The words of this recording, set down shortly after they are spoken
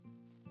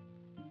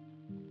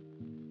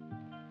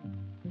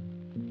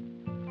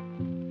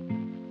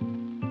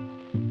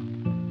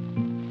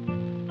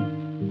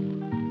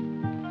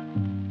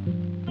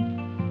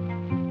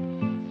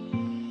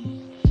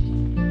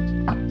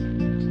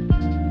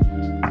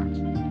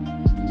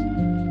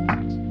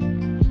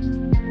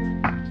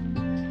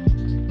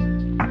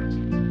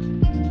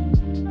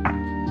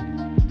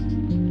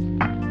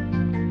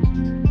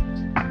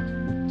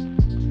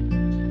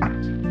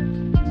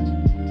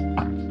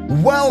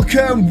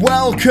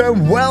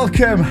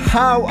Welcome.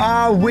 How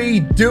are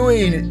we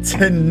doing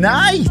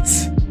tonight?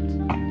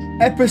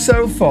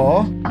 Episode 4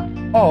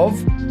 of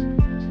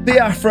the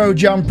Afro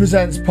Jam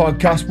Presents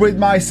podcast with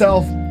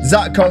myself,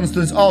 Zach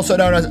Constance, also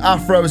known as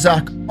Afro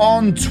Zach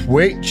on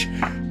Twitch.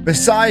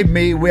 Beside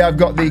me, we have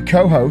got the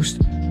co-host,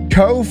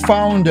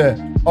 co-founder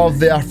of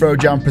the Afro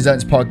Jam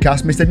Presents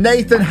podcast, Mr.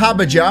 Nathan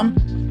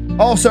Haberjam,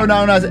 also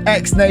known as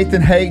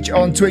Nathan H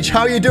on Twitch.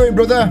 How are you doing,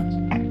 brother?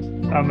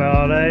 I'm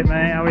alright,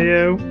 mate. How are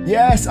you?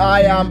 Yes,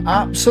 I am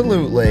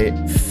absolutely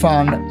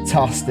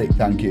fantastic,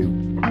 thank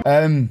you.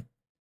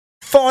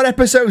 4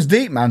 episodes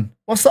deep, man.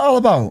 What's that all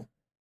about?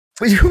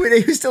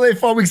 We're still in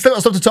 4 weeks, still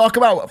got stuff to talk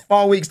about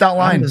 4 weeks down the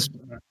line.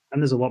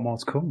 And there's a lot more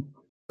to come.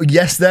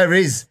 Yes, there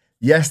is.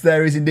 Yes,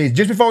 there is indeed.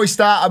 Just before we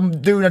start, I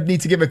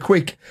need to give a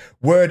quick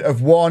word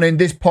of warning.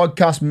 This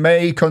podcast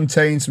may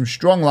contain some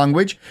strong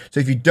language, so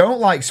if you don't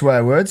like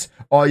swear words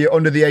or you're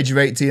under the age of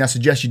 18, I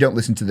suggest you don't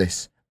listen to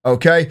this.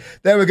 Okay,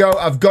 there we go.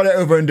 I've got it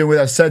over and done with.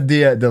 I've said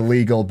the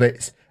legal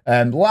bits.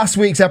 Last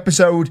week's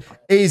episode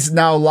is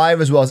now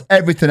live as well as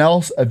everything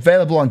else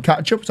available on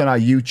catch ups on our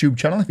YouTube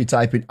channel. If you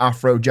type in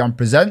Afro Jam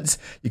Presents,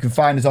 you can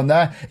find us on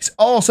there. It's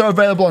also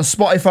available on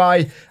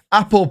Spotify,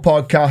 Apple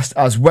Podcast,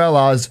 as well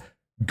as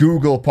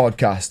Google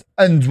Podcast.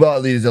 And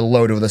well, there's a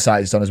load of other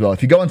sites on as well.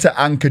 If you go onto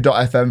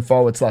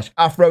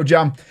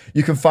anchor.fm/AfroJam,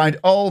 you can find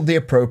all the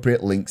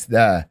appropriate links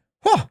there.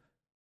 Huh,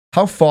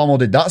 how formal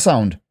did that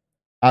sound?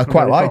 I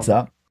quite liked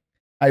that.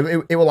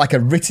 It was like I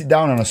writ it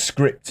down on a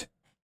script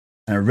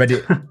and I read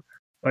it.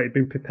 Like you've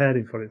been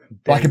preparing for it for days.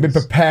 Like I've been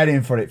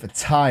preparing for it for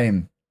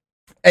time.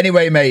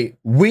 Anyway, mate,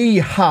 we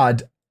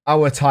had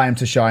our time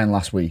to shine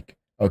last week.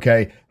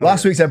 Okay,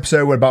 last week's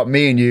episode was about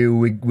me and you.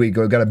 We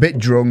got a bit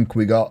drunk.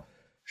 We got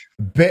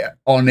a bit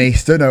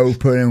honest and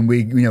open, and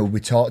we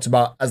talked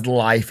about as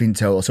life in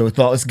total. So we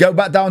thought, let's go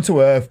back down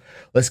to earth.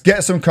 Let's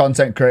get some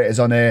content creators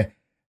on here.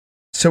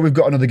 So we've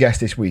got another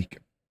guest this week.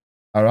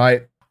 All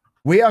right,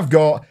 we have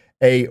got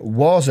a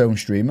Warzone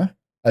streamer,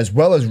 as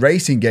well as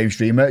racing game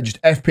streamer,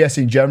 just FPS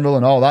in general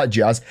and all that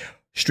jazz.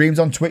 Streams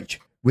on Twitch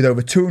with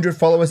over 200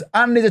 followers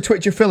and is a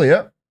Twitch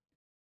affiliate.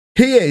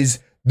 He is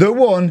the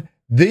one,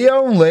 the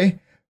only,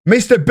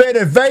 Mr.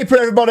 Bearded Vapor,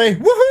 everybody.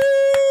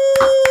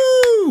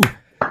 Woohoo!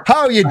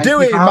 How are you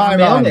doing, my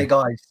man? On here,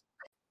 guys.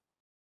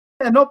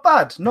 Yeah, not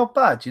bad,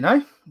 you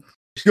know.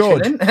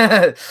 Good.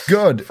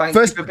 Good. Thank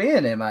you for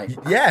being here, mate.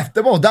 Yeah,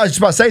 well, I was just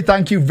about to say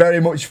thank you very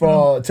much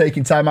for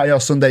taking time out of your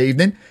Sunday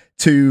evening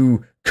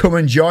to come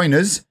and join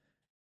us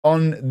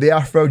on the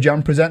Afro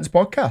Jam Presents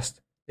podcast.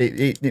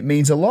 It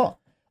means a lot.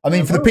 I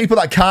mean, for the people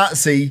that can't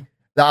see,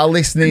 that are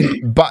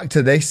listening back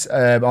to this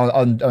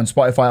on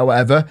Spotify or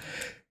whatever,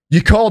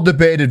 you're called the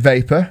Bearded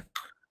Vapor.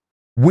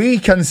 We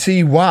can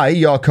see why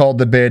you're called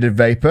the Bearded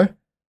Vapor,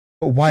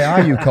 but why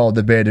are you called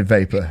the Bearded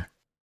Vapor?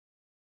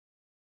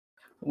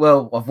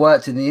 Well, I've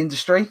worked in the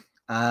industry.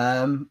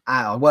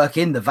 I work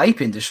in the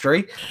vape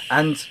industry,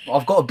 and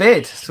I've got a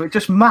beard, so it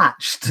just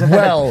matched.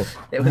 Well,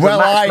 it was a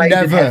match made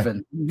in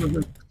heaven.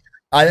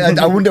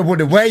 I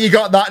wonder where you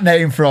got that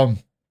name from.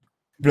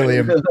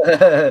 Brilliant.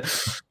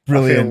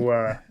 Brilliant.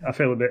 I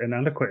feel a bit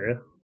inadequate here.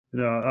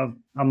 You know,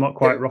 I'm not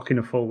quite rocking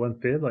a full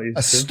length beard like you.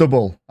 A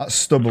stubble. That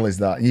stubble is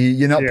that.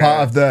 You're not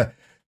part of the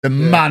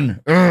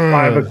man.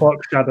 5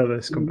 o'clock shadow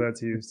this compared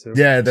to you two.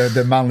 Yeah,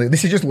 the manly.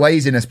 This is just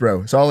laziness,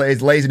 bro. It's all it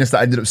is. Laziness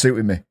that ended up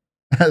suiting me.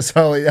 That's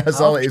all it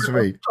is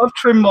for me. I've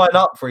trimmed mine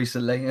up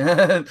recently.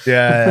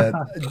 Yeah.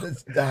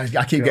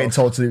 I keep getting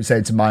told to do the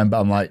same to mine, but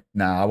I'm like,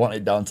 nah, I want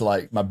it down to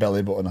like my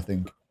belly button, I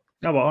think.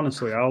 No, but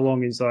honestly, how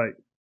long is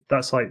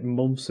that's like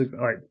months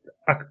ago.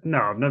 I've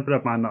never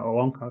had mine that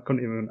long. I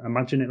couldn't even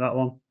imagine it that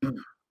long.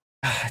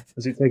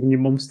 Has it taken you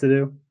months to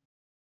do?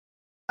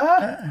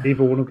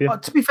 Either one of you?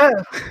 To be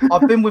fair,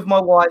 I've been with my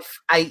wife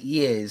 8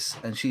 years,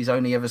 and she's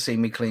only ever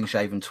seen me clean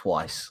shaven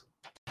twice.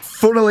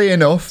 Funnily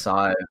enough,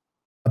 so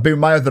I've been with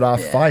my other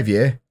half 5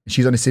 years, and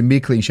she's only seen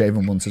me clean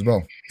shaven once as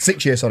well.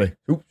 6 years, sorry.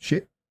 Oh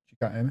shit, she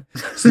can't hear me.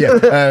 So,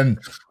 yeah,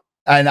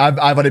 and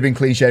I've only been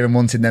clean shaven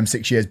once in them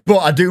 6 years, but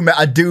I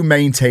do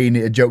maintain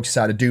it. Jokes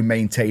aside, I do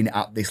maintain it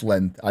at this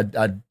length.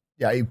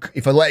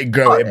 If I let it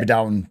grow, it'd be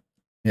down.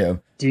 You know.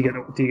 Do you get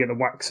the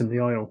wax and the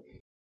oil?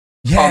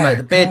 Yeah, mate,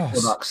 the beard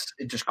products,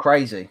 it's just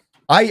crazy.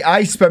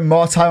 I spend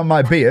more time on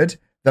my beard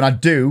than I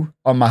do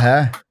on my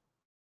hair.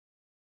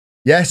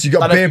 Yes, you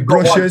got beard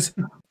brushes.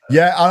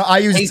 Yeah, I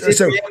use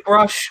beard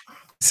brush.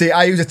 See,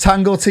 I use a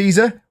tangle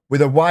teaser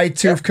with a wide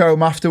tooth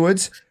comb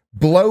afterwards.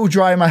 Blow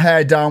dry my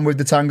hair down with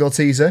the tangle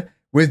teaser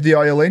with the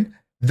oil in.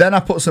 Then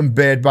I put some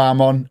beard balm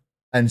on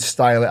and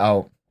style it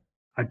out.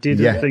 I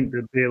didn't think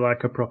there'd be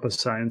like a proper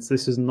science.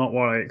 This is not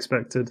what I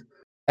expected.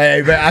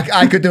 Hey, but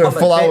I could do a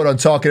full hour on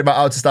talking about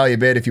how to style your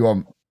beard if you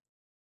want.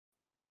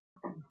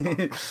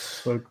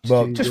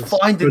 But just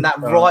finding that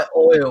right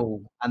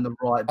oil and the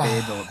right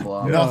beard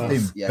oil.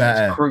 Nothing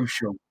better. It's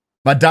crucial.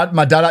 My dad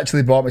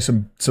actually bought me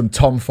some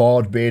Tom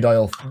Ford beard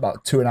oil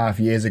about 2.5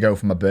 years ago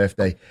for my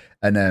birthday,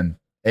 and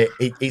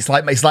it's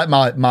like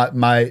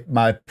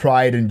my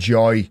pride and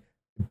joy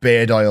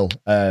beard oil.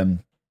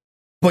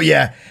 But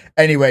yeah,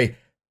 anyway,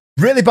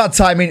 Really bad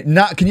timing.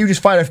 Nat, can you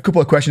just fire a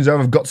couple of questions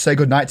over? I've got to say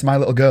goodnight to my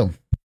little girl.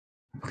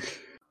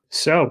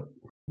 So,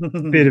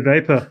 Bearded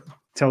Vapor,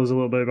 tell us a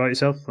little bit about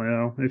yourself.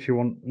 If you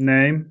want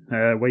name,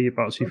 where you're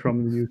actually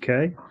from in the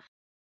UK,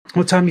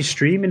 what time you're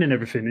streaming and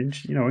everything.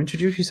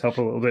 Introduce yourself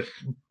a little bit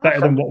better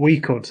than what we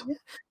could.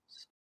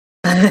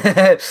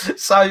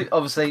 So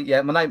obviously,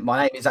 my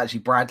name is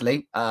actually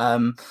Bradley.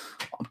 I'm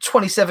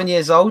 27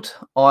 years old.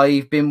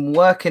 I've been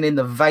working in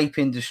the vape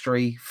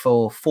industry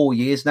for 4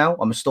 years now.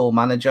 I'm a store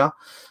manager.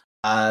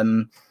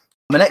 I'm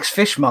an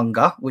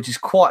ex-fishmonger, which is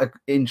quite an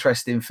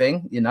interesting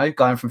thing,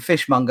 going from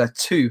fishmonger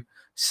to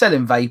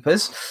selling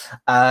vapors.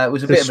 It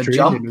was a bit of a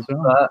jump.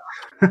 Well.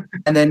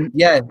 And then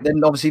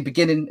obviously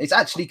it's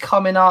actually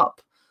coming up,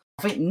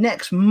 I think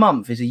next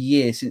month is a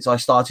year since I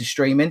started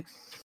streaming.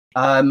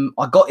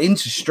 I got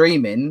into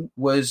streaming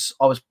I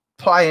was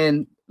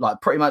playing like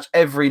pretty much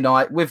every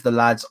night with the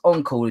lads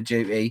on Call of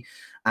Duty,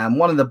 and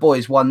one of the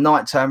boys one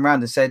night turned around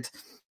and said,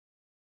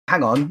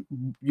 hang on,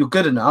 you're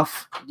good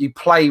enough, you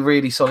play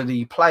really solidly,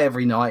 you play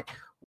every night,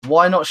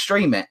 why not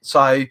stream it?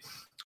 So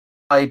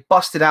I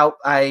busted out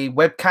a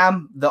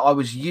webcam that I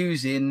was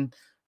using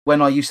when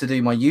I used to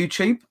do my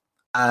YouTube,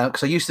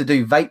 because I used to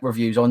do vape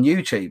reviews on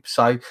YouTube.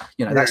 So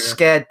that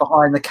scared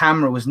behind the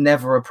camera was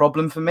never a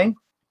problem for me,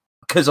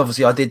 because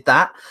obviously I did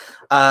that.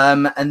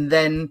 And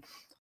then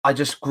I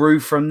just grew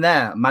from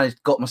there.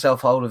 Got myself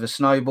hold of a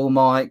Snowball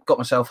mic, got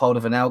myself hold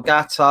of an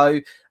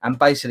Elgato, and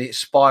basically it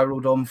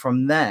spiraled on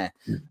from there.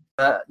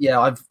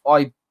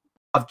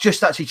 I've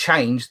just actually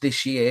changed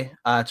this year,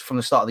 from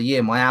the start of the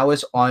year, my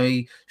hours.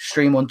 I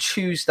stream on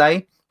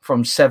Tuesday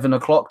from 7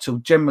 o'clock till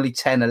generally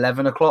 10,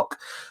 11 o'clock.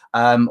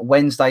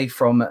 Wednesday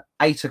from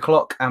 8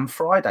 o'clock and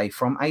Friday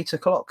from 8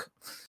 o'clock.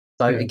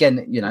 So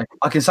again,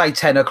 I can say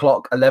 10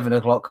 o'clock, 11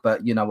 o'clock,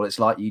 but you know what it's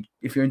like.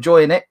 If you're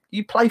enjoying it,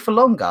 you play for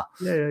longer.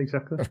 Yeah,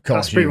 exactly. Of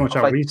course, that's pretty much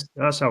how we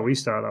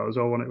started out as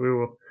well. When we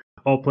were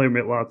all playing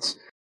with lads,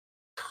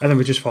 and then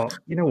we just thought,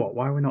 you know what?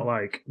 Why are we not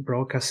like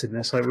broadcasting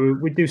this? Like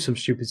we do some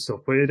stupid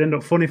stuff, but it'd end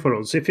up funny for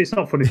us. If it's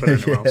not funny for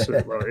anyone else,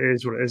 well, it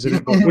is what it is, isn't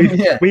it?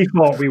 But we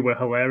thought we were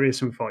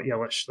hilarious, and we thought,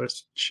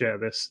 let's share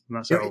this, and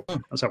that's how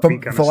we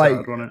kind of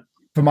started, wasn't it?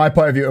 From my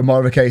point of view, it was more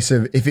of a case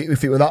of if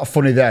it were that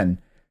funny then,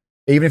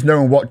 even if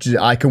no one watches it,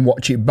 I can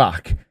watch it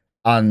back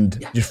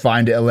and just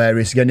find it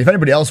hilarious again. If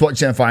anybody else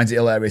watches it and finds it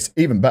hilarious,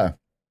 even better.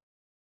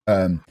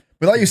 But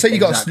like you say, you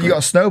got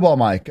a Snowball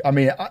mic. I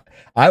mean,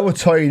 I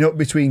was toying up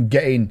between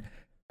getting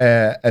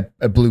a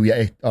Blue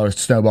Yeti or a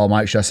Snowball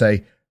mic, should I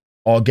say,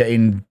 or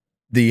getting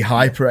the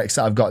HyperX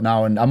that I've got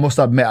now. And I must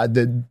admit,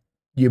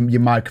 your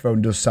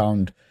microphone does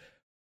sound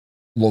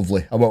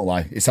lovely. I won't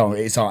lie. It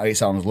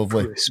sounds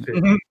lovely.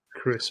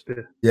 Crispy.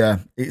 Yeah,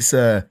 it's.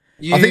 I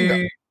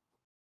think.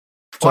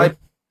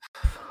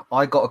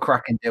 I got a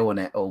cracking deal on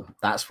it all.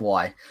 That's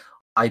why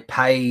I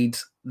paid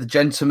the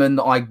gentleman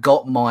that I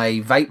got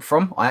my vape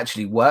from. I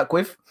actually work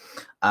with.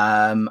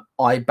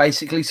 I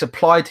basically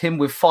supplied him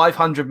with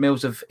 500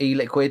 mils of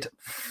e-liquid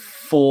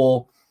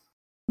for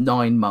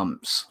 9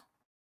 months.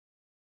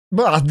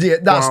 Well,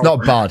 that's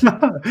not bad.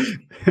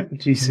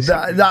 Jesus,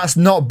 that's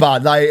not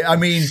bad. Like, I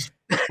mean,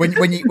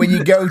 when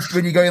you're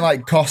going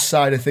like cost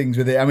side of things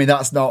with it, I mean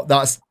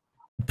that's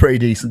pretty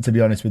decent, to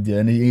be honest with you.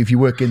 And if you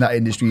work in that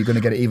industry, you're going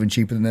to get it even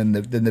cheaper than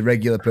the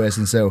regular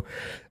person. So,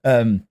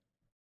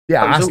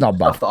 that's not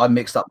bad. Stuff that I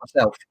mixed up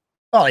myself.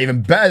 Oh,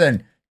 even better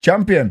than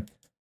Champion.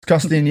 It's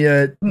costing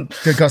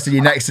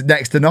you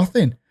next to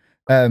nothing.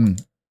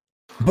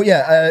 But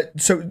yeah,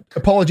 so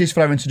apologies for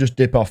having to just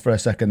dip off for a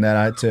second there.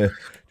 I had to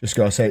just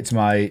go send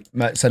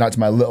out to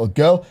my little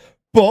girl.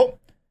 But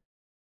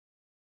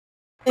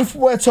if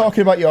we're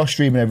talking about your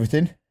stream and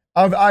everything,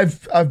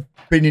 I've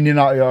been in and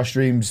out of your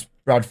streams,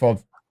 Brad, for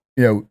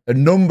a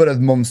number of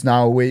months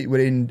now. We're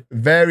in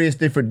various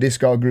different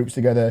Discord groups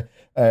together.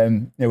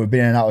 We've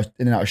been in and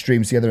out of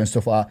streams together and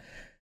stuff like that.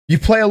 You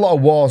play a lot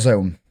of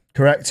Warzone,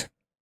 correct?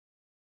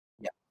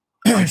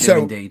 Yeah,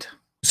 indeed.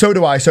 So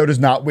do I. So does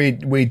Nat.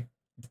 We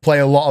play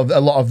a lot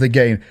of the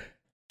game.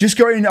 Just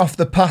going off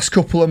the past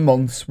couple of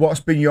months,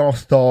 what's been your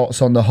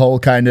thoughts on the whole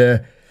kind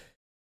of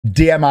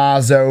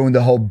DMR zone,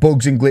 the whole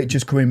bugs and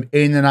glitches coming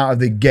in and out of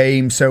the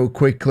game so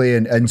quickly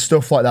and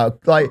stuff like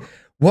that? Like,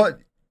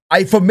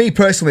 for me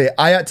personally,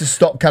 I had to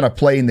stop kind of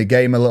playing the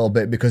game a little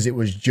bit because it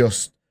was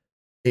just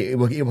it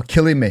was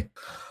killing me.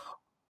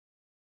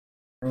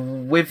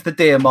 With the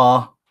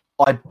DMR,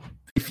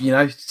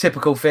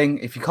 typical thing.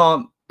 If you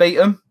can't beat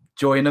them,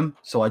 join them.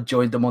 So I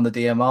joined them on the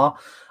DMR.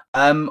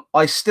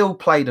 I still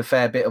played a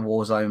fair bit of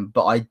Warzone,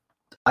 but I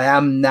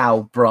am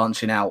now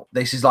branching out.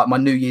 This is like my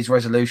New Year's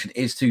resolution,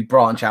 is to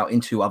branch out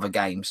into other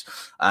games.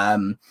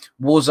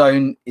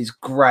 Warzone is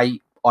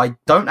great. I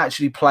don't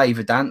actually play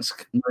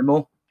Verdansk no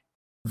more.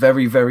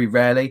 Very, very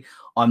rarely.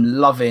 I'm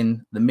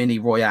loving the Mini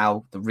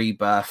Royale, the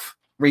Rebirth.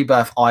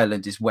 Rebirth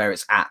Island is where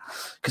it's at.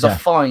 Because I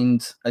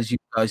find, as you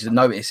guys are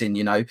noticing,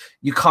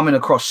 you're coming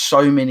across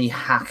so many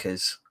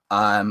hackers,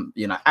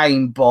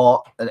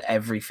 aimbot and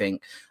everything.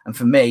 And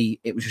for me,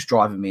 it was just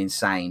driving me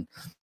insane.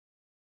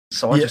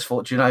 So I just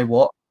thought, you know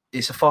what?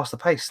 It's a faster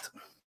paced.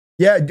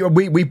 Yeah,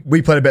 we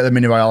played a bit of the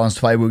mini royale and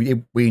stuff.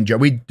 We enjoy.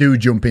 We do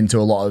jump into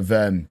a lot of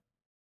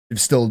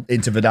still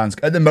into Verdansk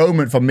at the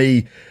moment. For me,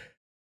 if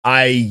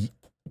I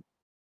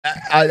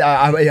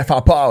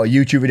put out a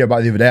YouTube video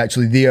about the other day,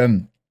 actually,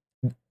 the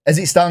as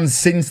it stands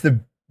since the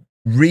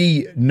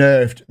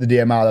re-nerfed the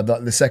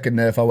DMR, the second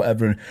nerf or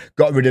whatever, and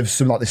got rid of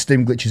some like the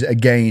stim glitches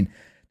again.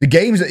 The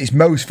games that it's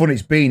most fun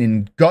it's been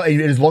in,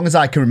 as long as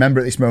I can remember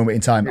at this moment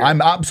in time. Yeah. I'm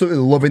absolutely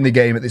loving the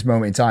game at this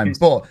moment in time. It's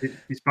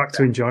back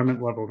to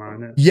enjoyment level now,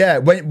 isn't it? Yeah,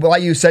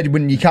 like you said,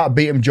 when you can't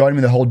beat them, join them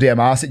in the whole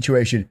DMR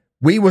situation.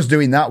 We was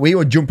doing that. We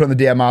were jumping on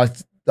the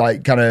DMR,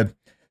 like kind of,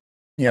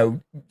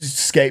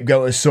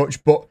 scapegoat as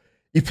such. But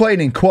you're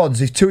playing in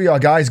quads. If two of your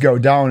guys go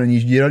down and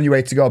you're on your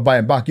way to go buy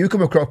them back, you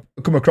come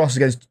across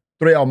against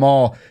 3 or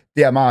more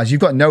DMRs,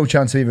 you've got no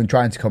chance of even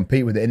trying to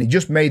compete with it. And it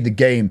just made the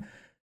game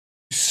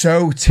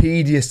so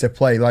tedious to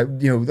play. Like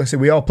I said,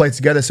 we all play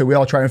together, so we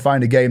all try and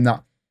find a game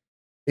that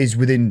is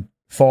within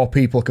 4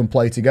 people can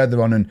play together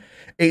on. And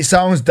it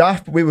sounds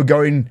daft, but we were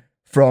going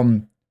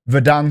from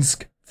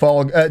Verdansk to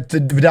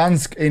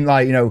Verdansk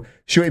in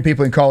shooting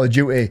people in Call of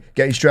Duty,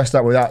 getting stressed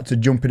out with that, to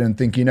jumping and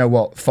thinking, you know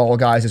what, Fall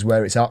Guys is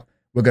where it's at.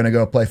 We're going to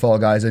go play Fall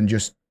Guys and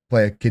just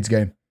play a kids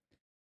game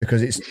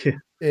because it's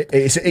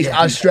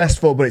as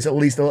stressful, but it's at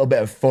least a little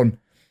bit of fun.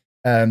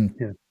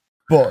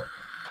 But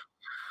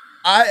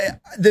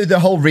the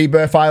whole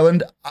Rebirth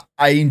Island,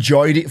 I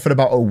enjoyed it for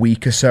about a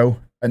week or so,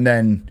 and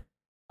then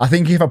I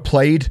think if I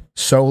played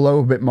solo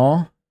a bit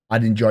more,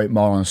 I'd enjoy it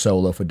more on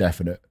solo for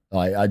definite.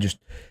 Like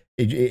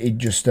it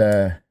just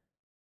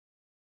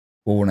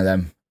one of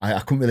them. I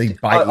couldn't really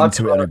bite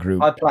into it in a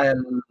group. I play a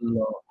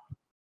lot.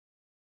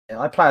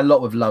 I play a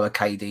lot with lower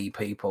KD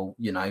people.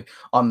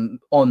 I'm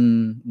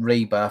on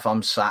Rebirth.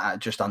 I'm sat at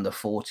just under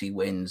 40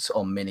 wins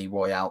on Mini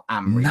Royale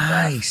and Rebirth,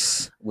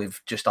 nice,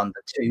 with just under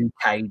 2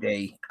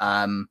 KD.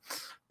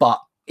 But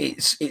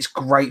it's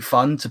great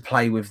fun to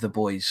play with the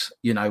boys.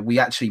 We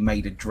actually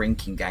made a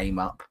drinking game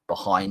up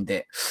behind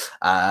it,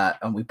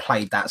 and we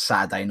played that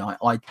Saturday night.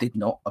 I did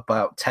not.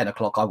 About 10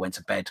 o'clock, I went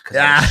to bed because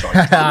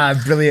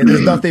brilliant.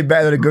 There's nothing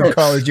better than a good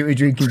Call of Duty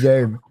drinking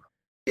game.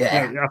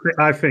 Yeah,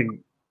 I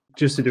think.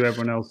 Just to do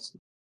everyone else,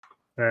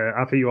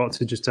 I think you ought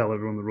to just tell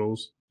everyone the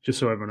rules, just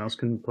so everyone else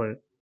can play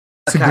it.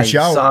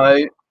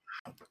 Okay,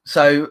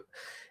 so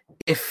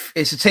if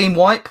it's a team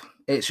wipe,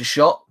 it's a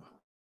shot.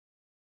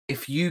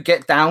 If you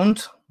get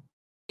downed,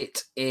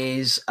 it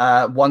is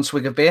 1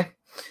 swig of beer.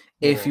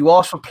 If you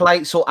ask for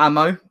plates or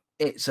ammo,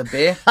 it's a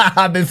beer.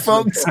 I've been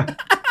fucked.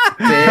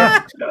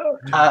 Beer.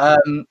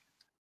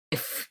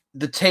 If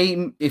the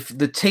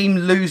team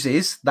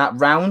loses that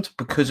round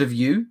because of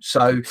you,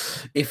 so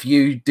if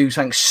you do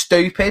something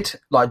stupid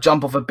like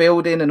jump off a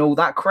building and all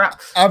that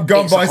crap, I'm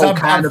gone, boys.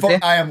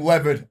 I am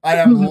levered. I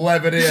am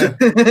levered here.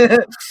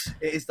 It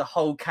is the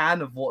whole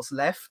can of what's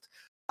left.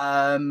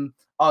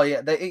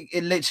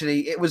 It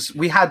literally, it was.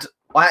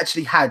 I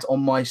actually had on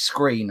my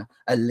screen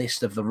a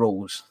list of the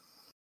rules,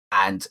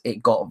 and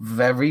it got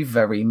very,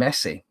 very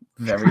messy,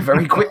 very,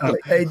 very quickly.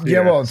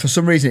 You know what? For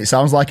some reason, it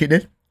sounds like it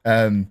did.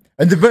 And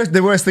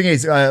the worst thing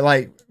is,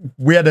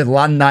 we had a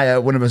LAN night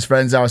at one of his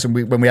friends' house, and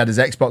when we had his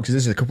Xboxes,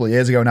 this is a couple of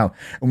years ago now,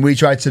 and we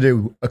tried to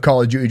do a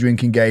Call of Duty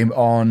drinking game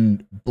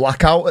on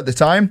Blackout at the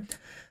time,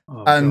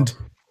 and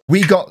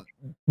we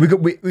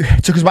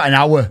it took us about an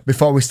hour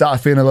before we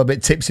started feeling a little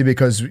bit tipsy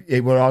because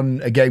we were on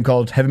a game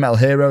called Heavy Metal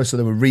Heroes, so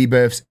there were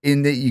rebirths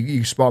in it.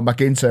 You spawned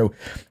back in, so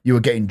you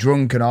were getting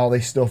drunk and all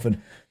this stuff.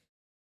 And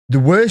the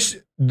worse,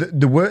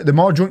 the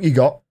more drunk you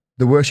got,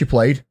 the worse you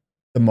played,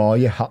 the more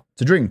you had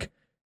to drink.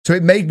 So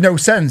it made no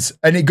sense.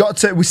 And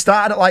we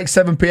started at like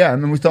 7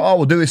 p.m. and we thought,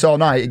 we'll do this all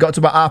night. It got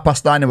to about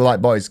 9:30 and we're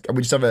like, boys, can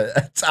we just have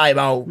a time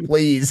out,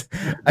 please?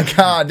 I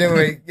can't do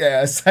it.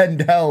 Yeah,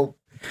 send help.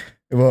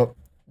 But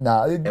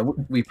nah. Yeah,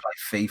 we play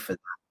FIFA.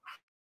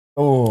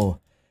 Oh.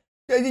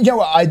 You know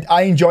what?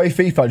 I enjoy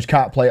FIFA. I just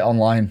can't play it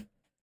online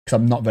because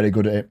I'm not very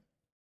good at it.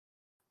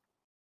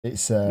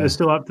 It's do they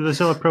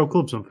still have pro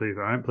clubs on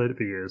FIFA? I haven't played it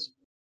for years.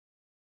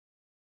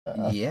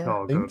 Yeah,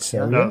 I think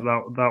so.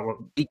 That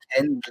was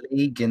weekend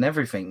league and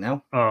everything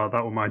now. Oh,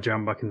 that was my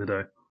jam back in the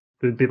day.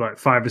 There'd be like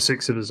 5 or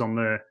 6 of us on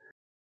there.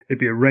 It'd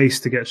be a race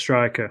to get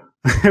striker.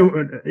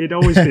 It'd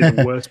always be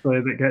the worst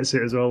player that gets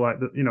it as well. Like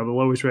the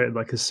lowest rated,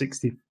 like a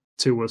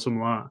 62 or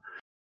something like that.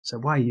 So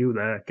why are you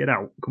there? Get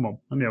out! Come on,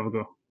 let me have a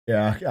go.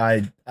 Yeah,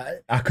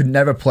 I could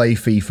never play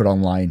FIFA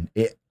online.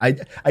 I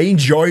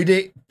enjoyed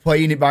it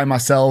playing it by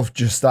myself,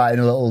 just starting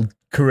a little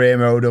career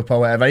mode up or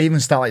whatever. I even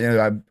start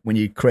when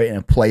you're creating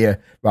a player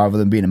rather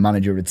than being a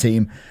manager of a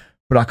team.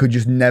 But I could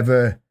just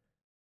never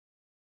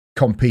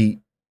compete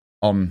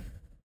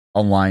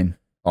online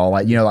or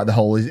like the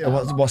whole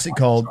what's it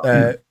called?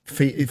 Like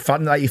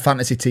your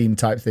fantasy team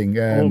type thing.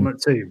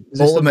 Ultimate Team.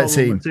 Ultimate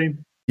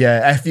Team.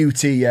 Yeah,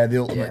 FUT. Yeah, the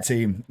Ultimate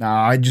Team. No,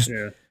 I just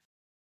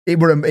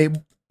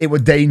it were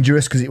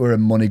dangerous because it were a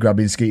money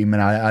grabbing scheme,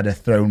 and I had to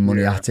throw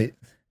money at it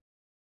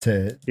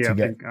to get. I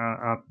think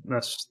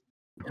that's.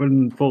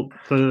 When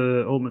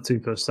the Ultimate Team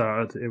first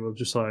started, it was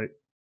just like,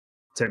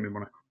 take me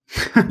money.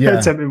 Yeah.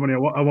 Take me money.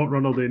 I want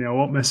Ronaldinho. I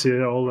want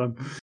Messi. All them.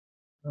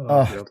 Oh,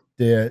 God.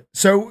 dear.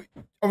 So,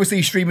 obviously,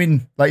 you're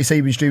streaming, like you say,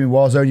 you've been streaming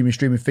Warzone, you've been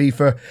streaming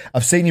FIFA.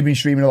 I've seen you've been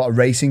streaming a lot of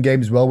racing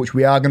games as well, which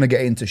we are going to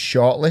get into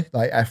shortly,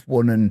 like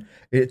F1 and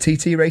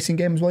TT racing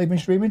games as well, you've been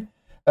streaming.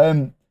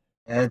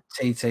 Yeah,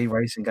 TT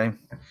racing game.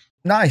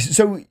 Nice.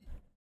 So,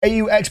 are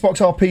you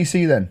Xbox or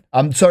PC then?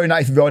 I'm sorry,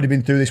 Nat, if you've already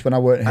been through this when I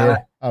weren't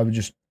here. I was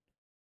just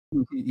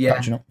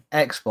catching up.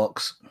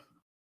 Xbox.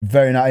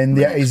 Very nice. And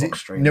yeah, is it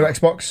streamer. new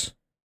Xbox?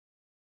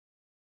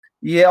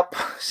 Yep,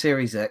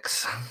 Series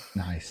X.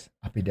 Nice.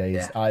 Happy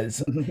days. Yeah.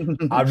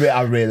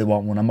 I really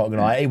want one. I'm not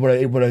gonna lie. It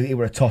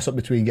were a toss up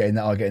between getting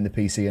that or getting the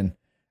PC. And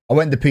I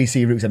went the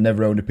PC route because I've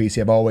never owned a PC.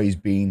 I've always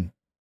been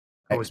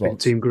Always Xbox. been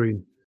Team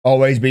Green.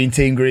 Always been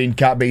Team Green.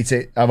 Can't beat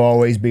it. I've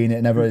always been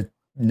it.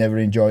 Never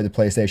enjoyed the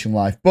PlayStation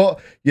life. But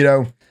you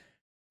know,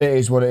 it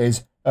is what it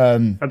is. Are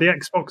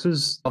the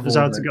Xboxes as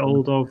hard to get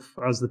hold of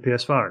as the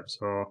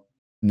PS5s? Or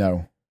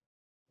No.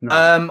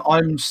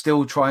 I'm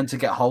still trying to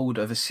get hold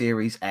of a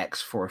Series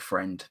X for a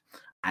friend.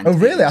 And Oh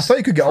really? I thought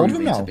you could get hold of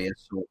them proving to now. be a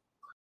sort.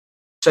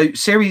 So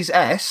Series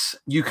S,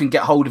 you can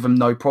get hold of them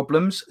no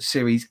problems.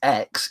 Series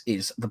X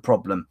is the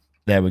problem.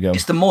 There we go.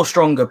 It's the more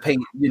stronger,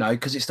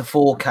 because it's the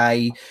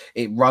 4K.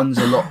 It runs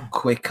a lot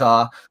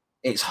quicker.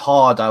 It's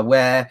harder.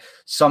 Where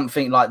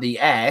something like the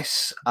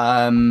S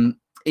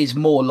is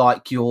more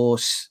like your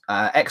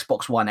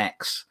Xbox One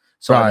X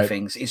side of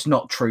things. It's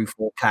not true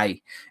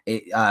 4K.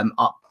 It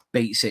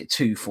upbeats it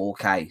to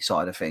 4K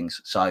side of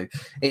things. So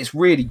it's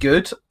really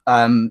good,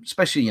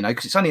 especially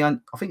because it's only I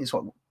think it's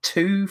what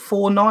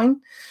 $249.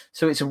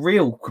 So it's a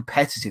real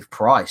competitive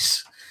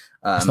price.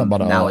 It's not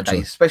bad at all, nowadays,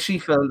 actually. Especially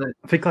for the.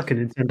 I think like a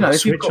Nintendo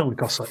Switch only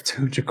costs like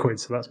 £200,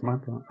 so that's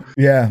mad.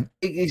 Yeah,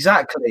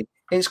 exactly.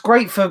 It's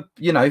great for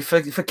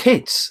for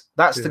kids.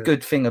 That's the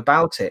good thing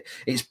about it.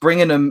 It's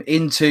bringing them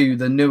into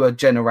the newer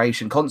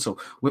generation console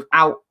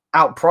without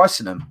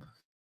outpricing them.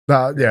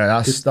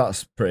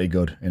 That's pretty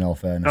good. In all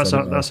fairness,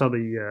 That's how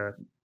the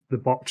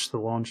botched the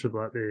launch of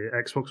like the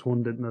Xbox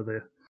One, didn't they? They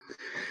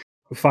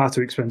were far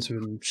too expensive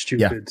and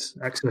stupid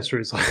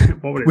accessories. Like,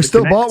 what would it? We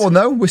still bought one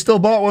though. We still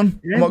bought one.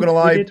 Yeah, I'm not gonna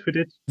lie. We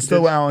did.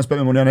 Still went out and spent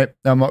my money on it.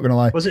 I'm not gonna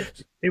lie. Was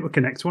it? It would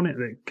connect, wasn't it?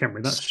 That came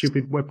with that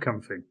stupid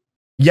webcam thing.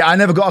 Yeah, I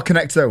never got a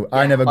Connect though.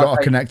 I never got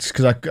a I- Connect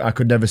because I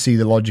could never see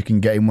the logic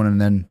in getting one.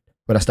 And then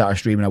when I started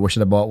streaming, I wish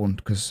I'd bought one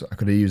because I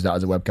could have used that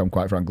as a webcam,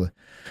 quite frankly.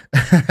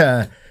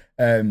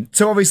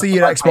 So obviously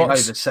your I paid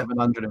Xbox. over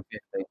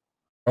 750.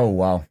 Oh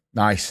wow,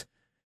 nice.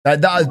 To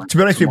be honest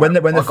with you, when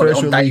the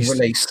first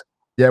release,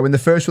 when the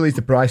first released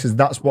the prices,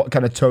 that's what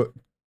kind of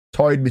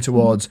toyed me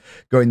towards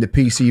going the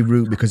PC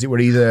route because it were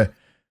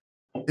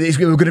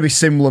going to be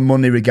similar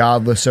money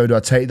regardless. So do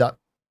I take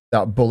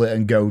that bullet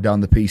and go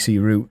down the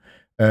PC route?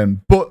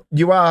 But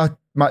you are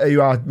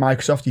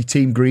Microsoft, you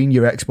Team Green,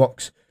 your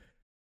Xbox.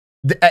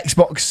 The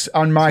Xbox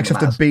and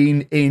Microsoft have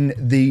been in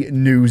the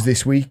news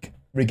this week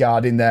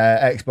regarding their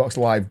Xbox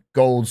Live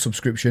Gold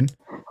subscription.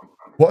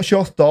 What's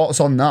your thoughts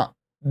on that?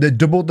 They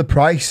doubled the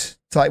price.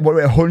 It's like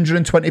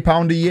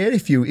 £120 a year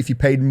if you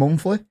paid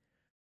monthly,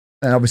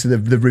 and obviously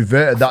they've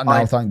reverted that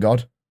now. Thank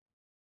God.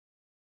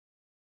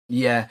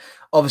 Yeah,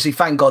 obviously,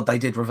 thank God they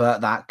did revert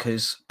that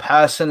because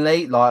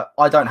personally, like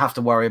I don't have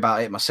to worry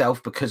about it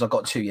myself because I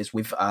got 2 years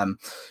with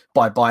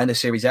by buying the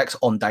Series X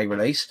on day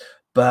release.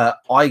 But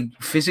I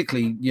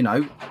physically,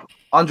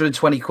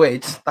 120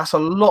 quid, that's a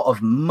lot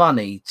of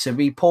money to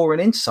be pouring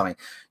into something.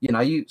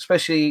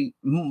 Especially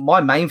my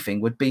main thing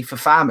would be for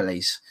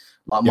families.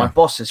 Like my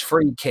boss has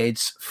 3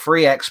 kids,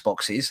 3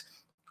 Xboxes,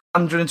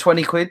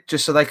 120 quid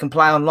just so they can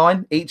play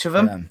online, each of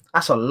them. Yeah.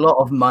 That's a lot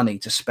of money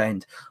to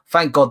spend.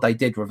 Thank God they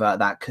did revert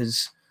that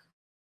because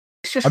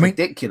it's just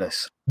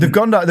ridiculous. They've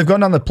gone down the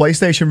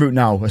PlayStation route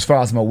now, as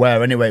far as I'm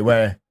aware, anyway,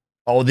 where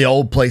the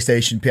old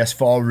PlayStation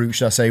PS4 route,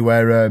 should I say,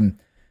 where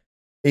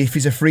if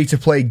it's a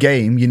free-to-play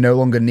game, you no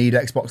longer need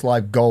Xbox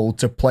Live Gold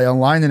to play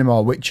online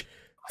anymore, which,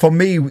 for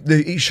me,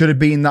 it should have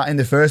been that in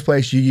the first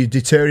place. You're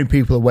deterring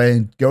people away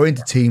and going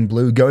to Team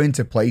Blue, going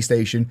to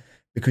PlayStation,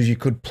 because you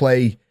could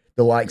play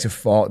the likes of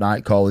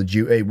Fortnite, Call of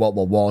Duty,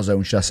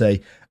 Warzone, should I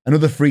say, and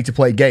other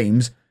free-to-play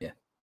games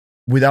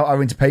without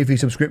having to pay for your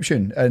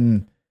subscription.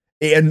 And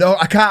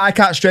I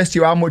can't stress to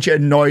you how much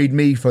it annoyed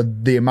me for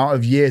the amount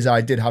of years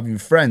I did having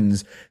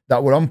friends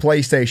that were on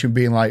PlayStation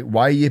being like,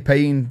 why are you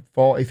paying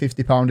 £40,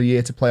 £50 a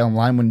year to play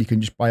online when you can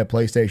just buy a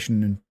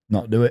PlayStation and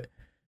not do it?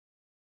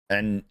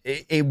 And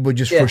it was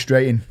just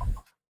frustrating.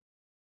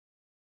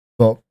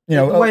 But,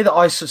 the way that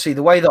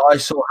I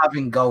saw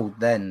having gold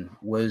then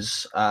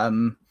was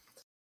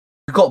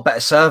you got better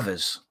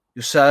servers.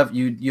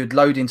 You'd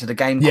load into the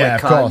game quicker.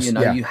 Of course,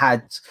 you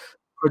had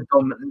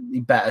predominantly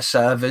better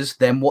servers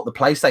than what the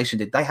PlayStation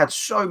did. They had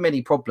so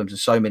many problems and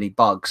so many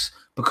bugs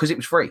because it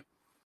was free.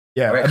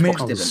 Yeah,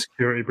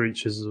 security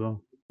breaches as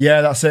well.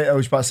 Yeah, that's it. I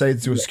was about to say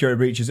there was security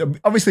breaches.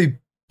 Obviously,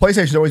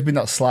 PlayStation's always been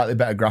that slightly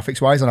better graphics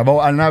wise, and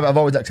I've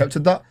always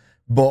accepted that.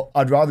 But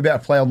I'd rather be able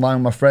to play online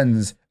with my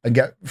friends and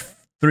get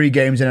 3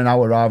 games in an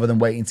hour rather than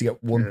waiting to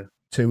get 1,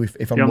 2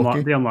 if I'm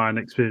lucky. The online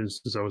experience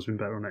has always been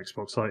better on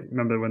Xbox. Like,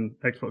 remember when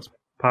Xbox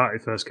Party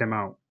first came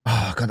out?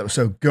 Oh god, that was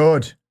so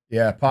good.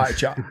 Yeah, Party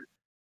Chat.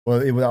 Well,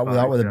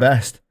 that were the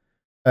best.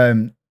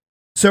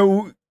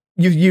 So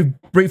you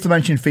briefly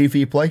mentioned FIFA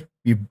you play.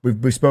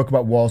 We spoke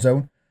about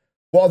Warzone.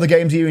 What other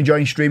games are you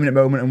enjoying streaming at the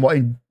moment, and what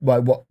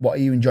are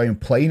you enjoying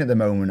playing at the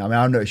moment? I mean,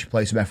 I noticed you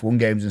play some F1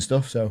 games and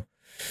stuff, so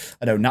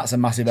I know Nat's a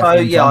massive F1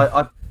 fan.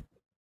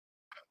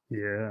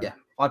 Yeah,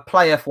 I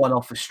play F1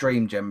 off a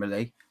stream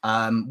generally.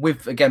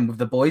 With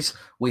the boys,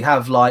 we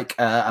have like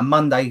a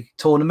Monday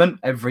tournament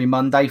every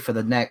Monday for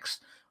the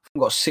next.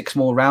 We've got 6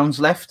 more rounds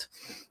left,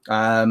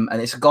 and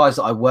it's the guys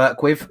that I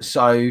work with,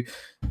 so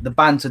the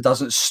banter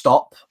doesn't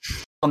stop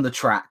on the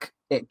track.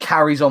 It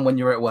carries on when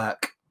you're at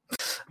work.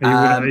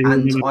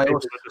 And I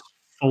also just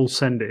full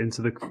send it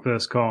into the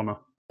first corner.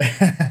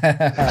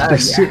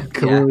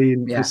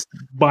 Clean, just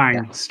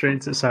bang straight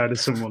to the side of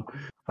someone.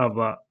 Have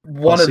that.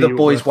 One of the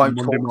boys won't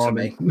talk to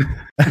me.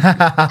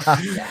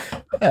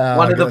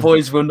 One of the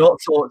boys will not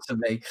talk to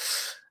me.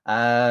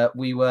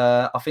 We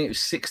were, I think it was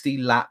 60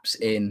 laps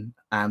in,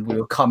 and we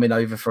were coming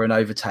over for an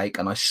overtake,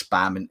 and I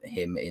spammed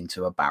him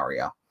into a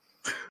barrier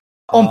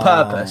on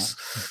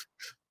purpose.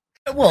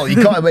 Well, you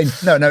can't. I mean,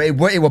 no, it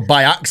was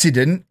by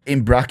accident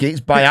in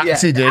brackets. By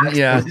accident,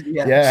 yeah.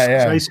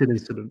 Racing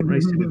incident.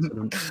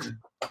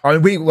 I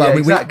mean,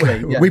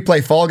 we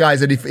play Fall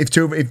Guys, and if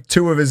two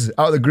of us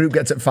out of the group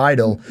gets at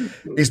final,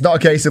 it's not a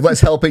case of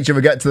let's help each other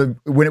get to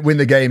win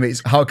the game.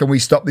 It's how can we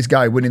stop this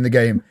guy winning the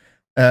game.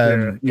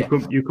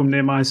 You come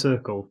near my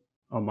circle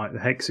on like the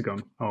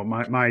hexagon, or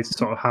my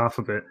sort of half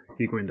of it.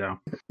 You're going down.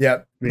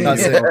 Yeah,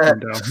 that's it. Going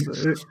down.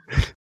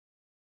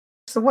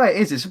 It's the way it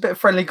is. It's a bit of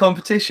friendly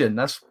competition.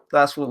 That's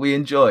what we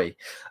enjoy.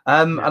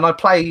 And I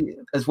play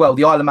as well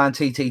the Isle of Man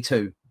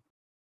TT2.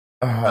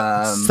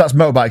 That's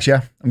motorbikes,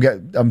 yeah. I'm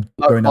going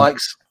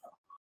motorbikes.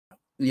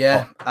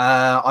 Yeah,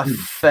 I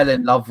fell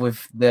in love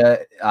with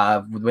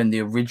when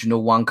the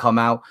original one come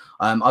out.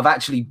 I've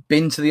actually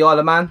been to the Isle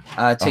of Man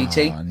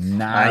TT. Oh,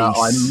 nice.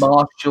 I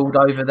marshalled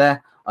over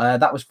there.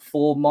 That was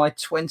for my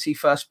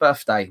 21st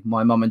birthday.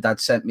 My mum and dad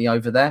sent me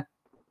over there.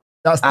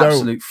 That's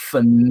absolute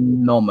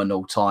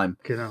phenomenal time.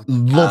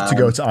 Love to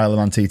go to Isle of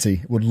Man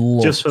TT. Would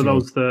love just for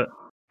those that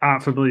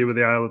aren't familiar with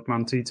the Isle of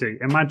Man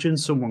TT. Imagine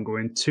someone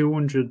going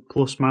 200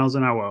 plus miles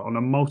an hour on a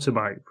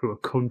motorbike through a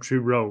country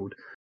road,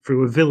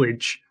 through a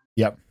village.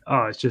 Yep.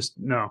 Oh, it's just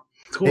no.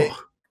 Cojones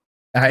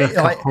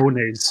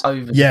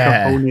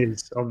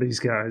of these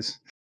guys.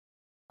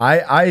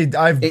 I've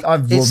loved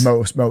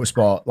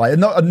motorsport. Like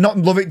not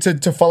love it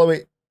to follow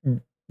it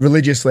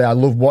religiously. I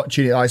love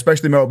watching it,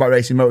 especially motorbike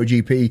racing,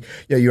 MotoGP,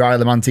 your Isle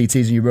of Man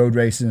TTs and your road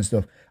races and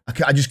stuff.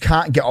 I just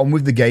can't get on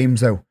with the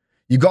games though.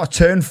 You've got to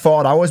turn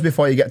 4 hours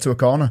before you get to a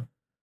corner.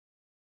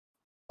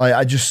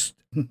 I just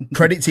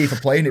credit to you for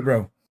playing it,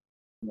 bro.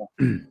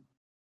 The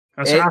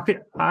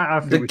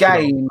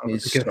game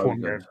is so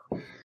good.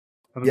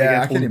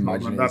 I can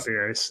imagine.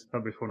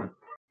 That'd be funny.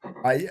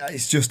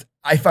 It's just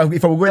if I were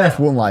going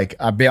F1, like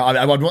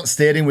I'd want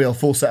steering wheel,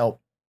 full setup,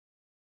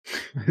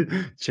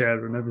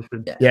 chair and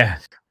everything. Yeah.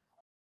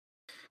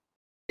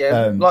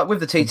 Like with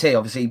the TT,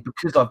 obviously,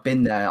 because I've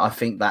been there, I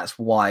think that's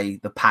why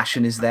the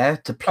passion is there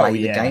to play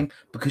the game,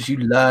 because you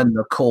learn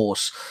the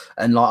course.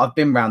 And like I've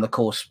been around the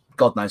course,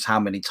 God knows how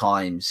many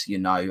times,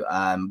 when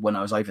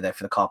I was over there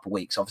for the couple of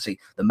weeks. Obviously,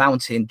 the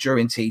mountain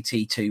during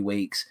TT 2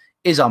 weeks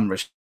is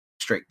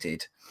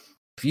unrestricted.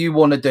 If you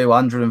want to do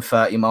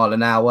 130 mile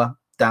an hour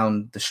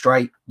down the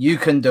straight, you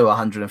can do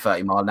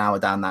 130 mile an hour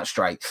down that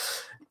straight.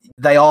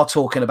 They are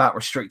talking about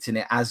restricting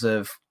it as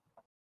of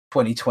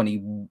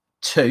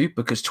 2022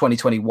 because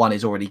 2021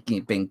 is already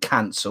been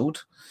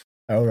cancelled.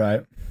 All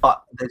right.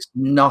 But there's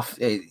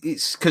nothing.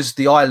 It's because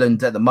the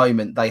island at the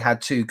moment, they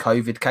had 2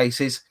 COVID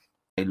cases.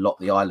 They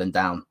locked the island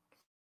down.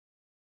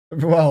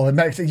 Well, it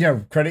makes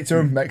credit to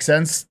them. Makes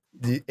sense.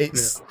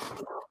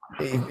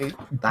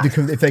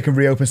 If they can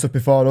reopen stuff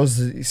before us,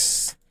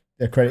 it's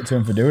a credit to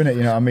them for doing it.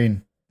 You know what I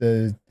mean?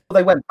 They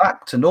went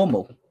back to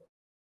normal.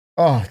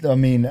 Oh, I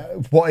mean,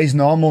 what is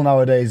normal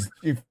nowadays?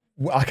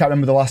 I can't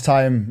remember the last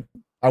time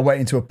I went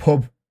into a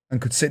pub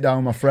and could sit down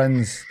with my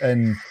friends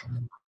and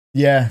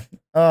the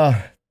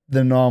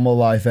normal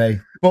life, eh?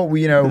 But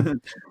we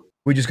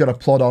just got to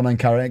plod on and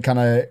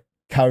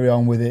carry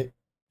on with it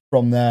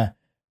from there.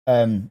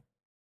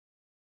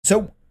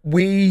 So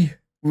we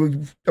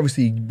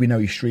obviously we know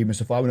your stream and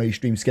stuff like that. We know your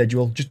stream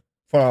schedule. Just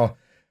for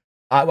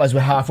as we're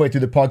halfway through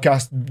the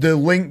podcast, the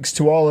links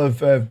to all of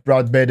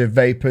Brad Bader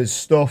Vapor's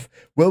stuff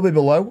will be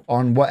below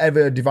on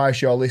whatever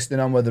device you're listening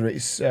on, whether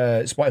it's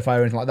Spotify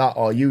or anything like that,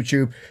 or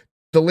YouTube.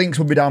 The links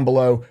will be down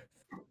below.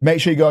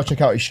 Make sure you go check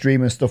out his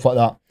stream and stuff like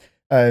that.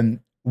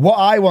 What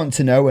I want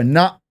to know, and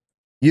Nat,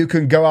 you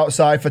can go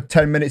outside for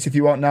 10 minutes if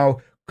you want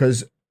now,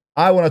 because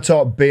I want to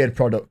talk beard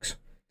products.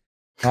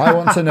 I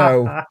want to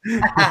know.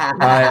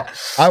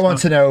 I want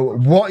to know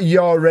what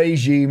your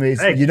regime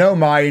is. Hey. You know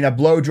mine. I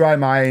blow dry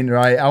mine,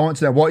 right? I want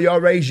to know what your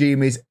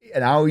regime is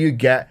and how you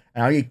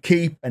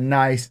keep a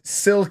nice,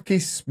 silky,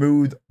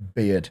 smooth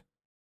beard.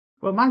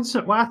 Well, mine's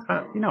not that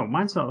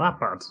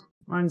bad.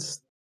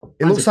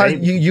 It looks like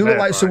you look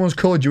like someone's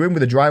coloured you in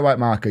with a dry white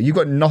marker. You've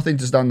got nothing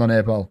to stand on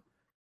here, pal.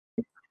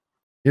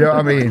 You know what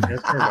I mean? Yeah,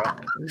 it's not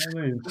bad. You know what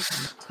I mean?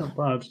 It's not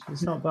bad.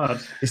 It's not bad.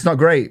 It's not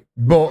great,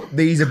 but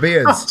these are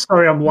beards.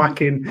 Sorry, I'm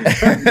whacking.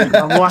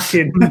 I'm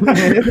whacking.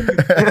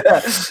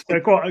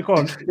 So go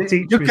on.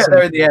 Teach You'll me get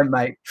there in the end,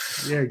 mate.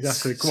 Yeah,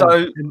 exactly. Go So,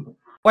 on.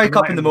 Wake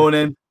up in the Enlighten me.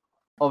 morning,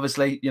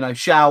 obviously,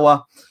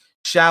 shower,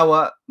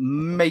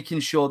 making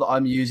sure that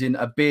I'm using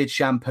a beard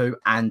shampoo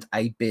and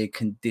a beard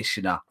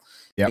conditioner.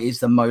 Yep. It is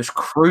the most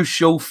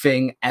crucial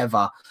thing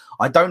ever.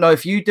 I don't know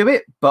if you do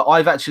it, but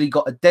I've actually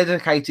got a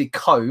dedicated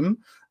comb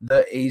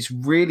that is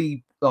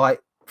really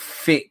like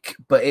thick,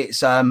 but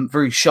it's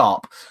very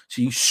sharp.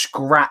 So you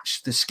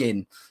scratch the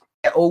skin,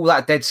 get all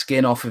that dead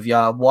skin off of you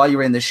while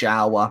you're in the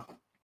shower,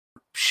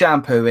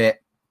 shampoo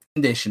it,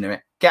 conditioner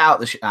it, get out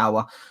the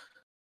shower,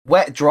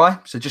 wet, dry.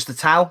 So just a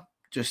towel,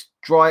 just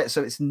dry it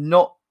so it's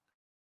not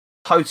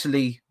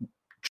totally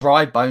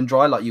dry, bone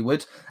dry like you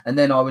would. And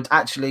then I would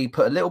actually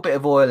put a little bit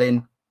of oil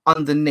in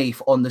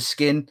underneath on the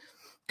skin,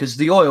 because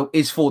the oil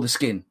is for the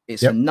skin.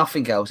 It's for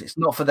nothing else. It's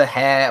not for the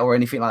hair or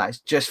anything like that.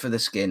 It's just for the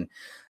skin.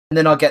 And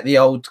then I get the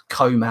old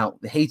comb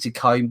out, the heated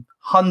comb,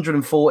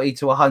 140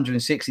 to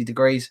 160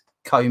 degrees,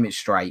 comb it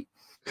straight.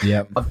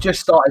 Yeah. I've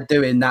just started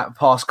doing that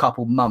past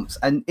couple months,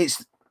 and it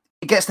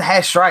gets the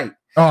hair straight.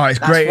 Oh, it's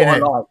That's great, what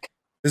isn't it? I like.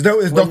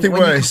 There's nothing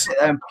when you worse sit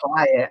there and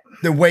play it.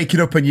 than waking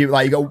up and you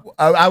go.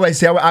 I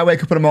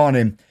wake up in the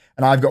morning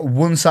and I've got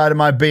one side of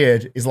my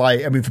beard is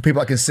like, I mean, for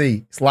people that can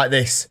see, it's like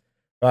this,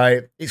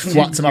 right? It's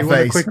flat to my you want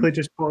to face. quickly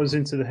just put us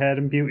into the hair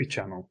and beauty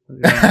channel.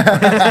 It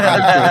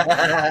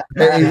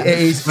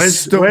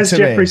is stuck Where's to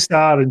Jeffree me.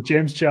 Star and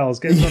James Charles?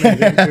 Get on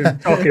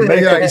it. Talking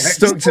Yeah, it's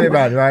stuck to me,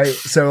 man. Right.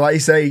 So, like you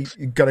say,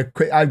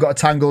 I've got a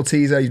tangle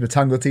teaser. I use my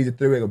tangle teaser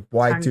through it. A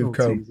wide tooth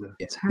comb.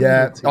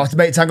 Yeah. Oh, to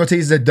make tangle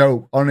teasers are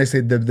dope.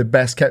 Honestly, the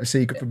best kept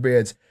secret for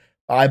beards.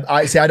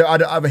 I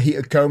don't have a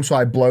heated comb, so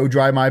I blow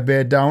dry my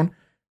beard down.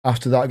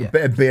 After that, a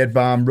bit of beard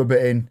balm, rub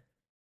it in,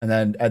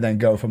 and then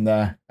go from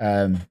there.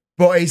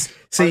 But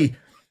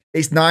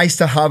it's nice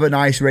to have a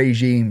nice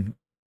regime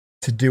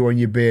to do on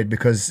your beard,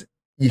 because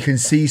you can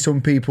see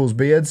some people's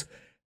beards,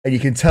 and you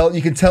can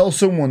tell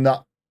someone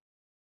that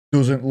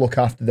doesn't look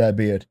after their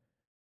beard,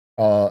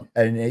 and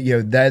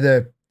they're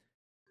the.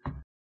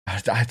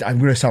 I'm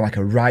going to sound like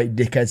a right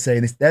dickhead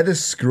saying this. They're the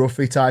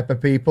scruffy type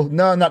of people.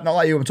 No, not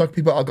like you. I'm talking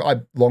people that have got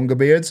like longer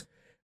beards,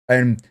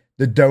 and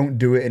they don't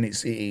do it, and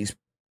it's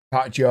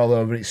patchy all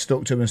over. It's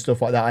stuck to them and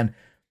stuff like that. And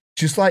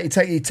just like it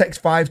takes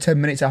 5-10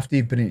 minutes after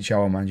you've been in the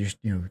shower, man.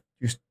 Just do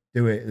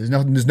it.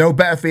 There's no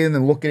better feeling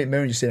than looking in the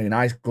mirror and just seeing a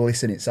nice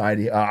glisten inside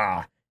you.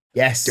 Ah,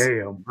 yes.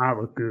 Damn, I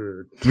look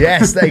good.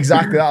 Yes,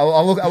 exactly.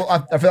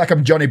 I feel like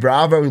I'm Johnny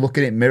Bravo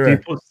looking in the mirror.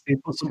 You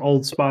put some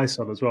Old Spice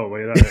on as well,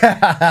 where you're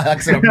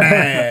Like some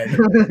man.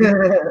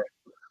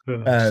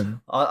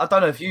 I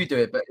don't know if you do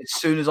it, but as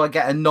soon as I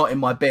get a knot in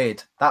my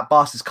beard, that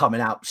bastard's coming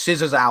out.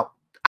 Scissors out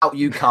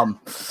you come.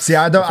 See,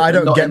 I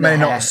don't get many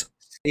knots.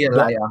 See you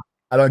later.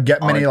 I don't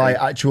get many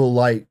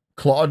actual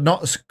clotted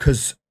knots,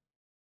 because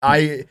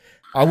I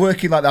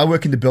work in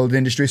the building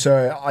industry,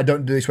 so I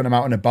don't do this when I'm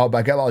out and about. But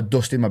I get a lot of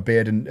dust in my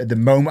beard, and at the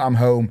moment I'm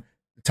home,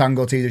 the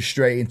tangle teaser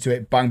straight into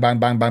it, bang, bang,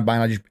 bang, bang,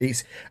 bang.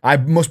 I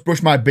must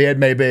brush my beard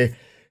maybe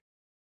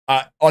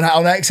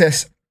on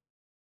excess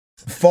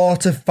 4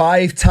 to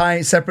 5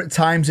 times, separate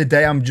times a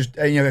day. I'm just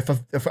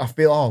if I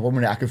feel 1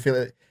 minute I can feel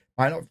it,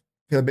 might not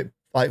feel a bit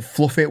like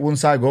fluffy at one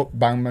side, go up,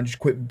 bang, man, just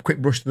quick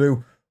brush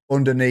through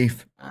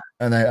underneath,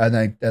 and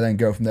then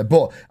go from there.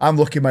 But I'm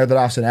lucky my other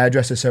half's an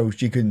hairdresser, so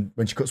she can,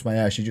 when she cuts my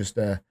hair, she just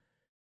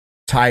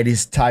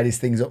tidies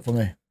things up for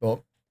me.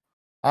 But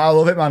I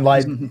love it, man.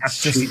 Like,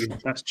 That's cheating.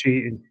 That's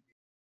cheating.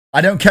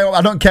 I don't care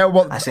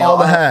what all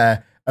the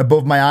hair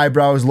above my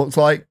eyebrows looks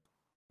like.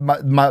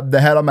 The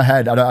hair on my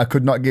head, I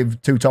could not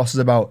give two tosses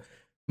about.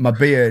 My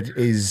beard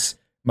is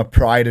my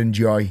pride and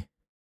joy,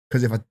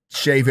 because if I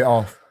shave it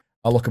off,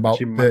 I look about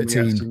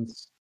 13.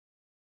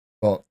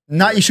 But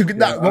now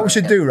what we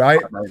should do, right?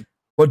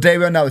 What day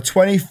we're on now? The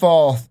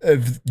 24th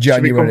of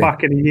January. Should we come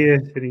back in a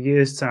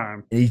year's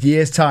time? In a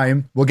year's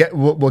time, we'll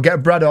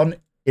get Brad on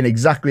in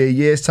exactly a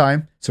year's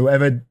time. So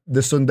whatever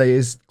the Sunday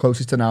is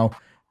closest to now,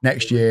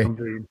 next year,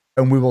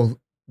 and we will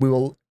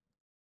we'll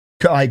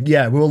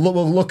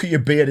look at your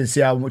beard and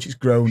see how much it's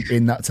grown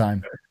in that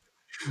time.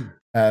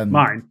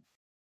 Mine.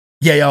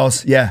 Yeah,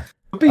 yours. Yeah.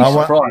 Be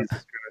surprised.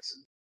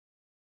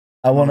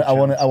 I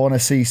want to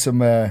see some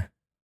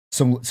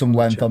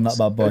length on that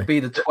bad boy. It'll be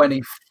the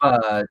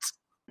 23rd.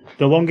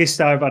 The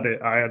longest I had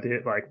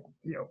it like,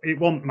 it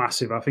wasn't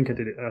massive. I think I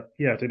did it.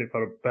 I did it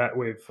for a bet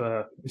with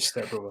my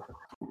stepbrother.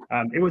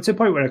 It was to the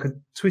point where I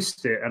could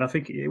twist it, and I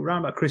think around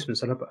about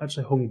Christmas, and I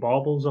actually hung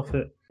baubles off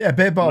it. Yeah,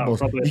 beard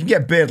baubles. You can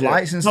get beard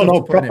lights and stuff.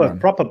 No,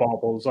 proper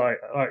baubles.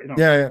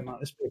 Yeah.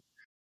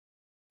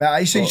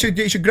 You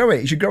should grow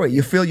it. You should grow it.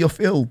 You'll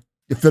feel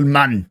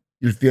man.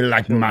 You'll feel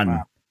like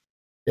man.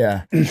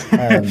 Yeah.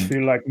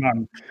 Feel like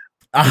man.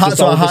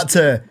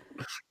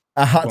 I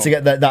I had to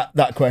get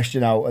that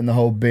question out and the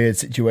whole beard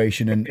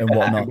situation and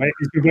whatnot.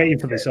 He's been waiting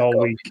for this all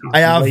week.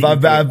 I have.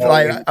 I've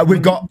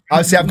got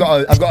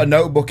a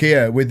notebook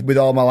here with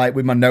all my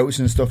with my notes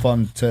and stuff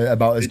on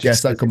about his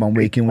guests that come on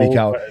week in, week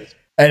out,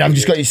 and I've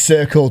just got it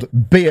circled: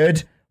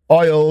 beard,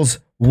 oils.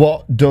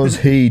 What does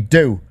he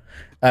do?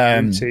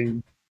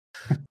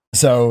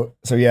 So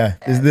yeah,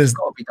 there's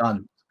got to be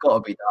done. Got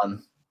to be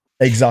done.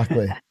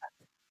 Exactly.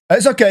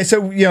 It's okay.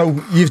 So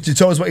you've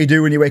told us what you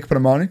do when you wake up in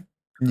the morning.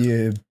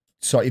 You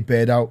sort your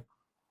beard out,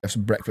 have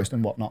some breakfast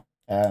and whatnot.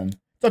 Talk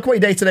about your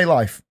day-to-day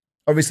life.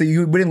 Obviously,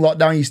 you're in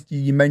lockdown.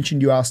 You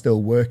mentioned you are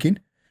still working.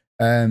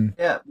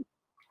 Yeah,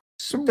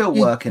 still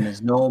working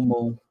as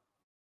normal.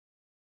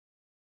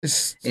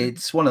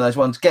 It's one of those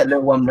ones. Get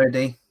little one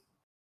ready.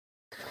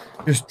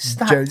 Just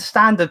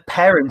standard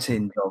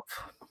parenting job.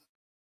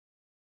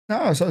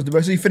 No, so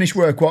you finish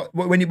work.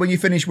 When you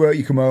finish work,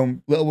 you come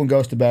home. Little one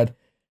goes to bed.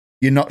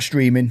 You're not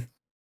streaming.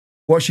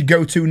 What's your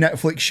go-to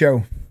Netflix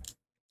show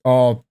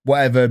or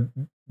whatever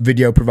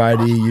video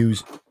provider you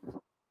use?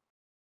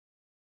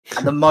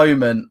 At the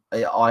moment,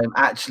 I'm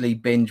actually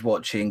binge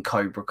watching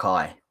Cobra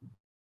Kai.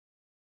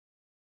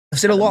 I've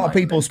seen a lot of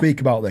people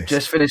speak about this.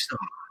 Just finished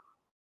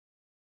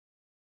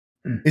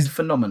them. It's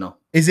phenomenal.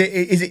 Is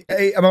it?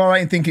 Am I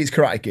right in thinking it's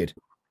Karate Kid?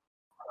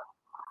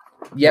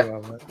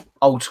 Yep.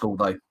 Old school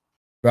though.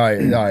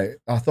 Right.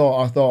 I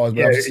thought.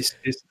 Yeah,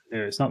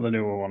 it's not the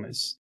newer one.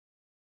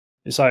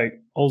 It's like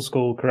old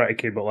school Karate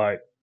Kid, but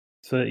like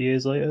 30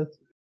 years later.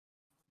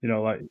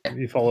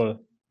 You follow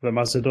them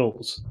as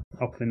adults,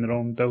 opening their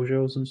own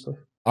dojos and stuff.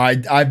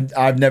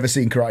 I've never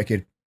seen Karate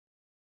Kid.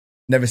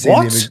 Never seen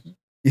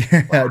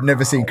I've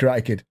never seen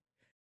Karate Kid.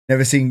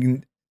 Never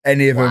seen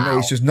any of them.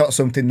 It's just not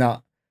something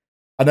that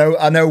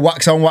I know.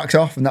 Wax on, wax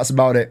off, and that's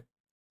about it.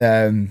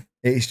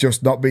 It's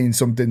just not been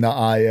something that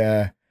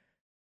I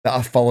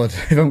followed.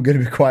 If I'm going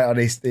to be quite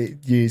honest,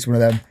 it's one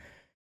of them.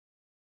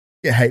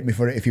 You hate me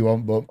for it if you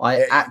want, but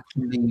I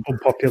actually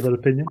unpopular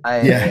opinion.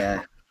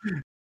 I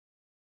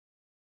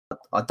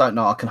don't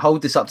know. I can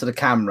hold this up to the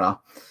camera.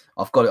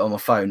 I've got it on my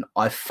phone.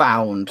 I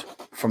found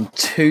from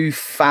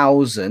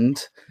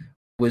 2000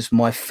 was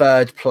my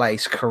third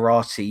place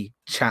karate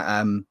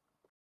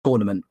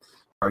tournament.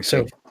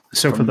 So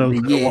for those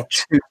the year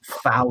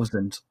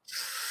 2000.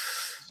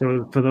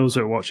 So for those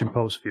that are watching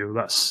post view,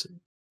 it's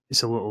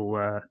a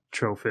little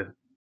trophy.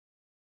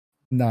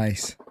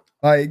 Nice.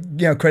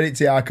 Credit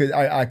to you. I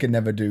could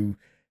never do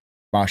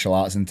martial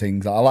arts and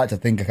things. I like to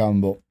think I can,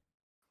 but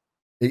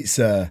it's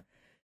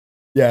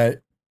yeah.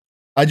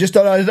 I just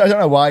don't. I don't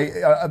know why.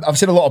 I've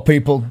seen a lot of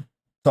people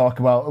talk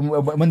about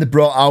when they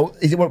brought out.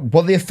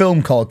 Was there a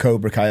film called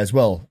Cobra Kai as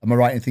well? Am I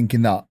right in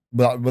thinking that?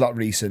 Was that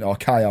recent or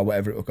Kai or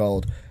whatever it was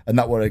called? And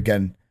that were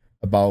again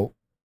about.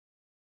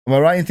 Am I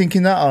right in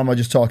thinking that, or am I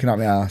just talking out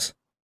my ass?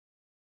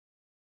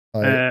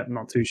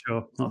 Not too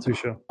sure.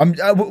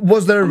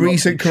 Was there a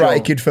recent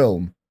Karate Kid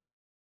film?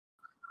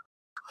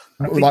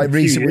 Like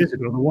recent,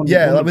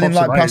 within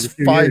like past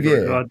 5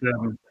 years. Had,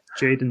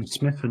 Jaden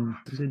Smith and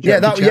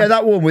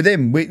that one with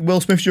him,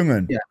 Will Smith's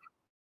young'un.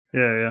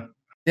 Yeah.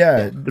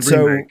 The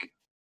remake.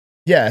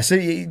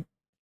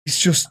 It's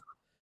just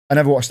I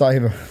never watched that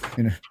either.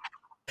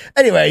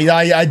 Anyway,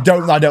 I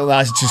don't.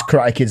 It's just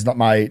Karate Kid's not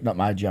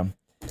my jam.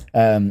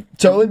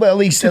 So at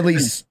least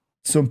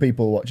some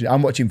people watch it.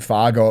 I'm watching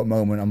Fargo at the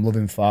moment. I'm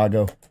loving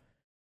Fargo.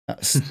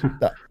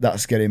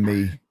 That's getting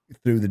me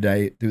through the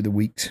day, through the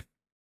weeks.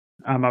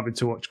 I'm having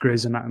to watch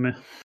Grey's Anatomy.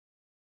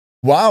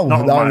 Wow,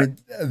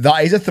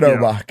 that is a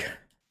throwback.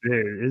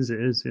 It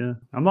is, yeah.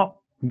 I'm not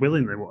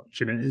willingly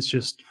watching it. It's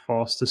just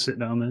forced to sit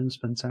down there and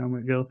spend time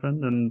with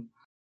girlfriend. And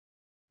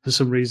for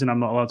some reason, I'm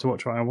not allowed to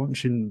watch what I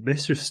watch. And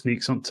this just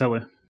sneaks on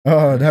telly.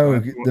 Oh, no,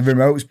 the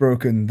remote's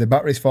broken. The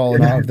battery's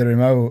fallen out of the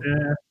remote.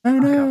 Yeah. Oh,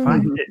 no. I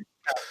can't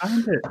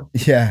find it.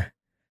 Yeah.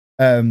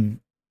 The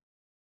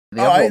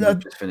other one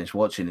we just finished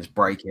watching is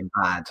Breaking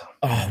Bad.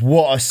 Oh,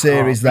 what a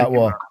series that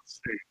was.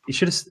 You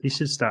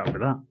should start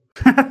with that.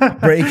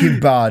 Breaking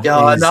Bad. Yeah,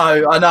 I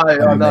know.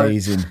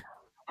 Amazing.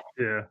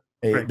 Yeah.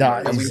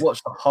 We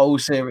watched the whole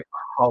series,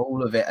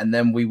 whole of it, and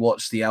then we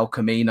watched the El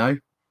Camino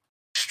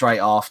straight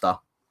after.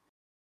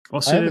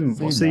 What's the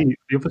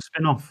other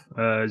spin-off?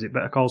 Is it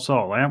Better Call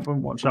Saul? I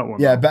haven't watched that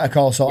one. Yeah, Better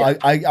Call Saul. Yeah.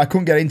 I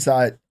couldn't get into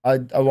that. I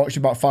watched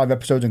about 5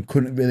 episodes and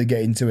couldn't really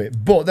get into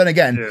it. But then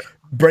again,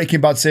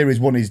 Breaking Bad series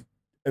 1 is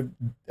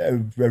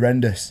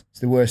horrendous.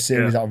 It's the worst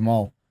series out of them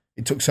all.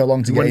 It took so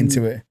long to get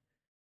into it.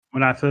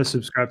 When I first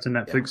subscribed to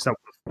Netflix, that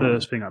was the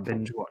first thing I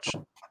binge watched.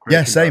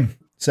 Same.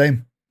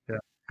 Yeah,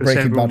 because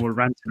everyone were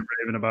ranting and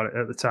raving about it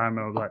at the time,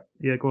 and I was like,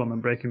 "Yeah, go on,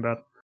 then Breaking Bad."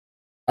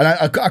 And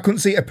I couldn't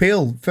see it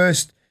appeal.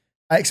 First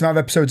X amount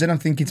of episodes in, I'm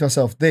thinking to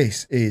myself,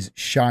 "This is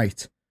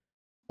shite.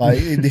 Like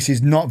this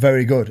is not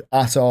very good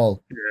at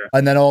all." Yeah.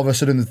 And then all of a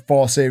sudden, the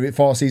 4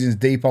 seasons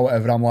deep or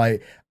whatever, I'm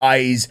like,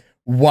 eyes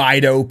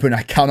wide open.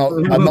 I'm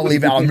not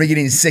leaving. I'm ringing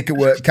in sick at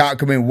work. Can't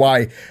come in.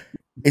 Why?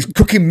 It's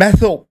cooking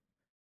meth up.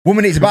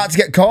 Woman is about to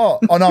get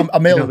caught. Oh no,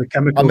 I'm ill. The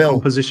chemical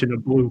composition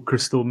of blue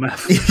crystal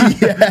meth.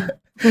 Yeah.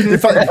 In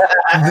fact,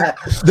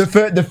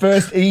 the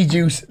first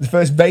e-juice, the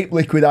first vape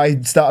liquid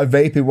I started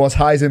vaping was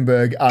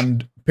Heisenberg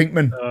and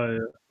Pinkman. Oh,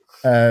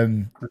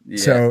 yeah.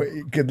 So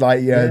it could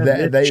they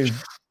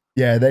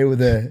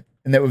were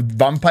and they were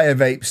vampire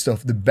vape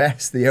stuff, the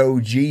best, the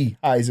OG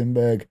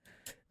Heisenberg.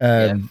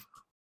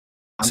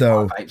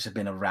 So vapes have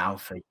been around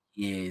for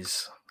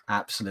years,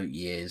 absolute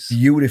years.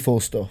 Beautiful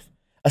stuff.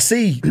 I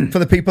see for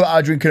the people that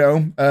are drinking at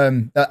home,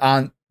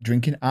 aren't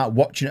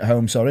watching at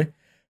home. Sorry,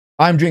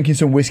 I'm drinking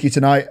some whiskey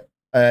tonight.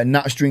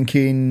 Nat's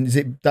drinking. Is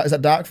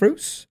that Dark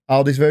Fruits?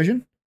 Aldi's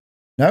version?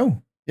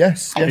 No.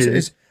 Yes, it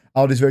is.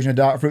 Aldi's version of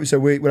Dark Fruit. So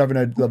we're having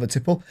a little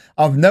tipple.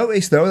 I've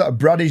noticed though that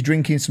Brad is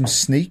drinking some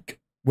Sneak,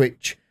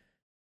 which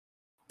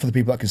for the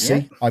people that can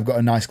see, I've got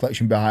a nice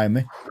collection behind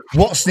me.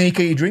 What Sneak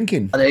are you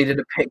drinking? I needed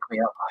to pick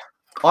me up.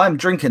 I'm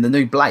drinking the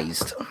new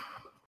Blazed.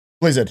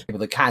 Blizzard. People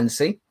that can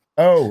see.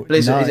 Oh,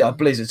 Blizzard. nice. Is it a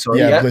Blizzard? Sorry.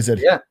 Yeah, Blizzard.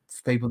 Yeah,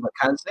 for people that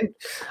can see.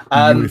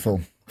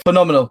 Beautiful.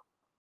 Phenomenal.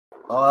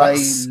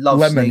 That's I love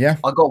lemon, Sneak. yeah?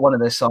 I got one of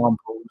their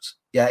samples.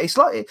 Yeah, it's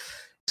like a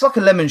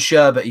lemon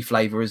sherbety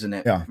flavour, isn't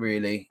it? Yeah.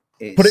 Really.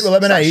 Put it with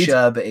lemonade. It's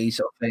that sherbety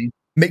sort of thing.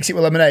 Mix it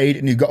with lemonade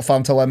and you've got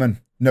Fanta lemon.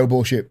 No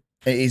bullshit.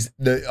 It is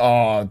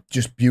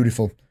just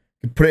beautiful.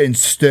 You put it in,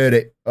 stir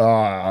it.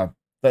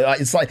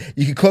 It's like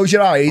you can close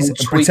your eyes and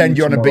pretend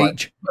you're on a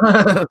beach.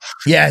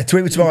 Yeah,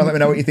 tweet me tomorrow. Let me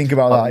know what you think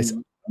about that. It's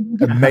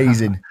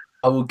amazing.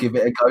 I will give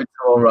it a go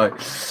tomorrow.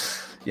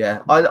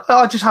 Yeah,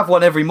 I just have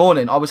one every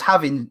morning. I was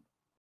having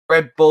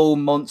Red Bull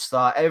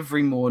Monster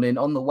every morning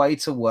on the way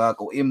to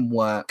work or in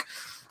work.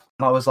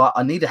 And I was like,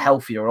 I need a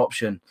healthier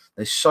option.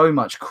 There's so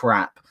much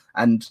crap.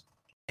 And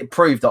it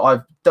proved that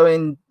I've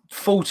doing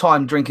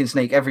full-time drinking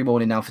Sneak every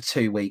morning now for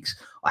 2 weeks.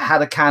 I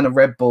had a can of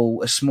Red Bull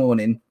this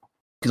morning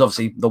because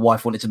obviously the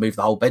wife wanted to move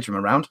the whole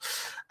bedroom around.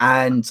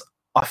 And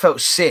I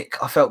felt sick.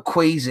 I felt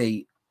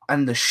queasy.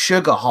 And the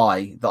sugar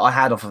high that I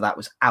had off of that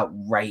was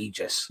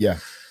outrageous. Yeah.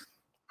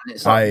 And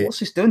it's like, what's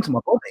this doing to my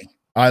body?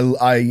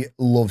 I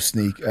love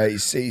Sneak.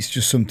 It's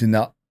just something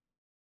that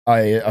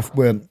I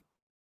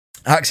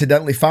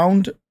accidentally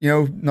found,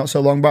 not so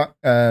long back.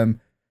 About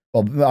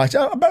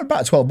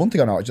 12 months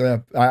ago now,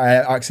 actually. I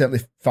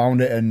accidentally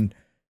found it, and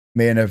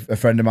me and a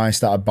friend of mine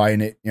started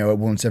buying it,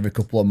 once every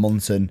couple of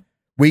months. And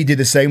we did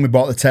the same. We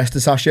bought the tester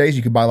sachets.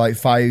 You could buy like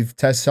 5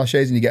 tester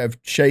sachets, and you get a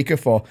shaker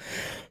for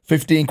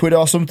 15 quid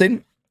or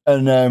something.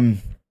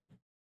 And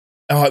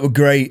it was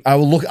great. I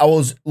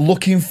was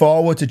looking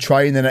forward to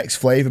trying the next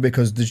flavor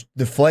because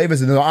the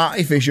flavors are not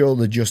artificial.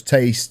 They just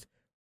taste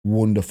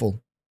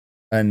wonderful.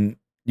 And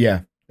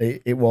yeah,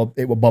 it was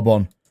bob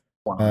on.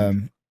 Wow.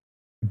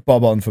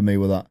 Bob on for me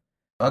with that.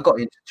 I got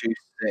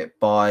introduced to it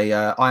by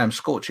I Am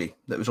Scorchy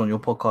that was on your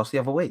podcast the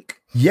other week.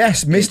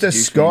 Yes, Mr.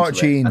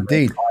 Scorchy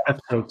indeed.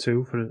 Episode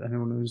 2 for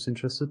anyone who's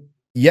interested.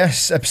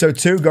 Yes, episode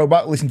 2. Go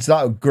back, listen to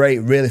that. Great,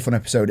 really fun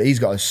episode. He's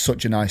got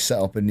such a nice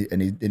setup in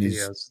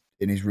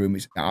his room.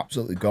 It's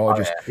absolutely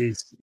gorgeous.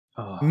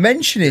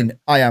 Mentioning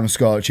I Am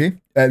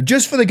Scorchy,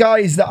 just for the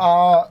guys that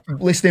are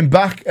listening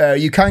back,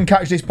 you can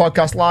catch this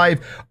podcast live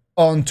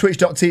on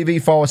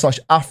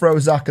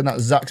twitch.tv/AfroZack, and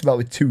that's Zach spelled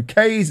with 2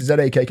 Ks,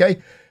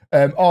 ZAKK,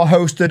 or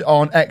hosted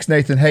on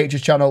Nathan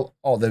H's channel,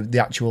 or the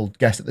actual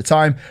guest at the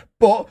time.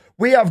 But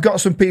we have got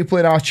some people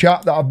in our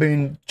chat that have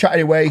been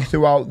chatting away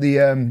throughout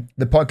the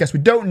podcast. We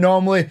don't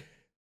normally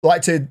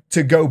like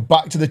to go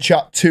back to the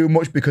chat too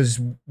much because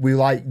we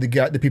like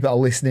the people that are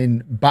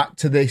listening back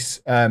to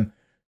this to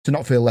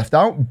not feel left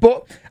out.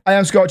 But I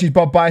Am Scorchy's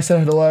Bob By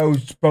said hello,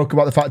 spoke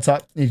about the fact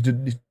that he's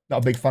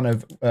not a big fan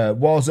of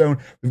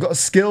Warzone. We've got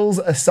Skills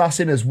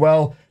Assassin as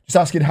well, just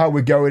asking how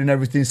we're going and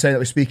everything, saying that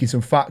we're speaking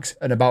some facts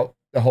and about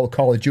the whole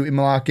Call of Duty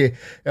malarkey.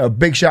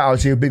 Big shout out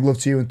to you, big love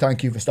to you, and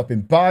thank you for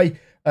stopping by.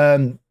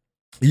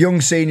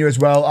 Young Senior as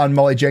well, and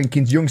Molly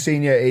Jenkins. Young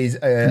Senior is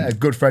a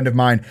good friend of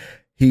mine.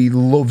 He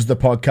loves the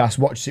podcast,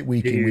 watches it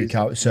week in, week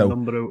out. So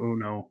numero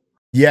uno.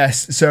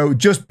 Yes, so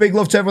just big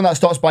love to everyone that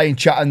stops by in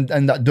chat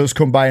and that does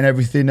come by and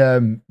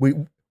everything.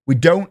 We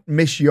don't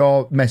miss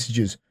your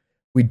messages.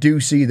 We do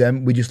see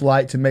them. We just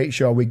like to make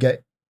sure we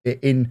get it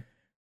in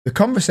the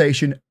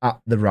conversation at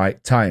the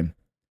right time.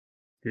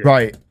 Yeah.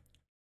 Right.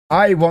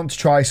 I want to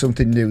try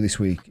something new this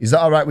week. Is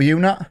that all right with you,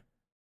 Nat?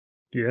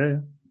 Yeah.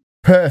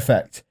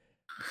 Perfect.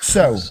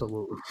 So,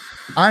 absolutely.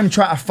 I'm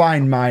trying to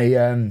find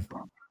my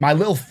my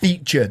little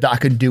feature that I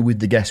can do with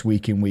the guest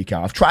week in, week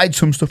out. I've tried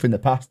some stuff in the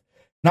past.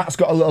 Nat's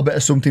got a little bit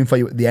of something for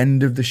you at the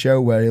end of the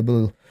show where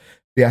he'll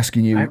be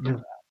asking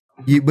you.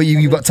 But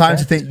you've got time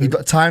to think. You've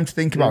got time to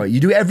think about it. You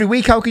do it every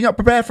week. How can you not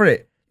prepare for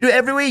it? You do it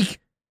every week.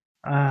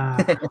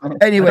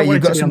 Anyway,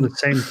 you've got some on the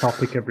same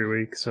topic every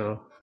week. So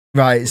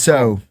right.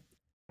 So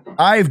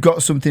I've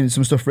got some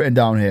stuff written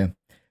down here.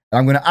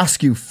 I'm going to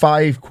ask you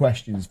 5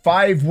 questions.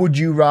 5 would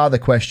you rather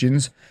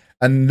questions,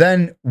 and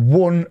then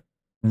 1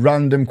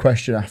 random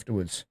question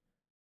afterwards.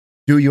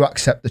 Do you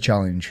accept the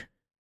challenge?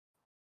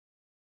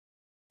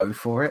 Go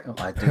for it.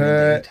 I do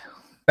indeed.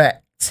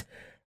 Perfect.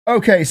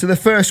 Okay, so the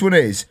first one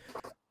is,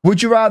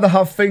 would you rather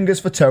have fingers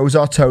for toes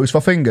or toes for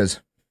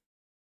fingers?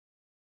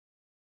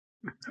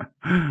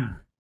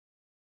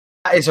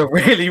 That is a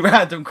really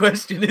random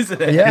question,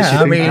 isn't it? Yeah,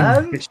 I mean,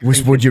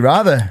 would you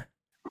rather?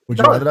 Would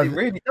you rather? It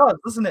really does,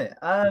 doesn't it?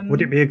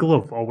 Would it be a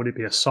glove or would it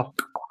be a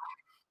sock?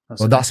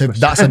 Well, that's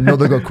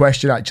another good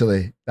question,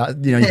 actually.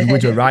 That, you can go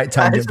to a right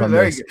tangent from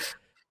this.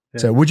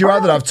 Yeah. So, would you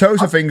rather have toes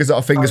for fingers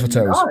or fingers for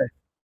toes? No.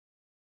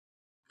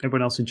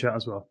 Everyone else in chat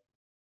as well.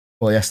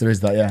 Well, yes, there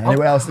is that. Yeah.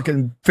 Anyone else that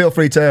can feel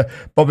free to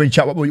bob in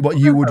chat what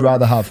you would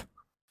rather have.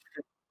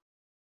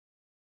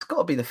 It's got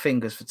to be the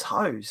fingers for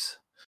toes.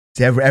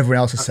 See, everyone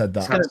else has said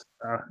that.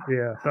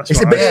 Yeah, that's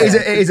It's right.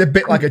 it is a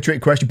bit like a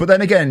trick question, but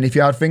then again, if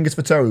you had fingers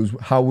for toes,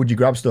 how would you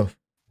grab stuff?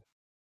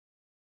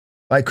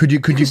 Like, could you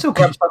still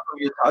grab stuff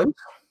with your toes?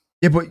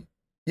 Yeah, but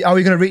how are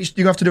you going to reach?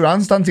 You have to do a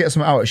handstand to get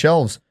something out of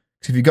shelves.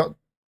 Because if you got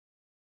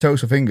toes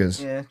for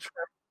fingers, Yeah, true.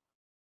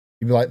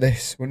 you'd be like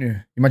this, wouldn't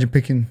you? Imagine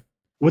picking.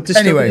 Would they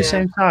still be the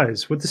same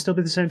size? Would they still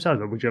be the same size,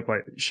 or would you have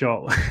like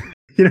short?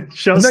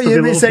 Short. No,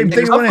 you'd be the same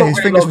thing, wouldn't it? His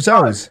fingers for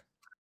toes.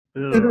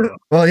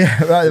 Well,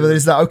 yeah, right. Well,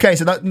 there's that. Okay,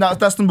 so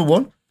that's number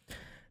one.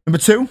 Number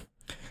two,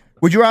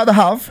 would you rather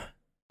have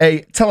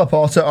a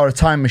teleporter or a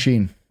time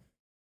machine?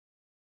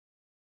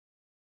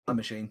 A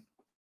machine.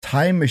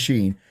 Time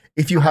machine.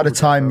 If you had a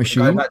time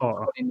machine,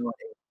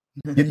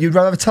 you'd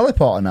rather have a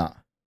teleporter than that.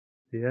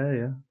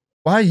 Yeah.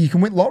 Why? You can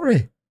win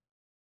lottery.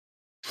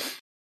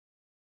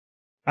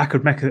 I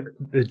could make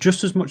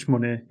just as much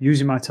money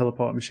using my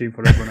teleport machine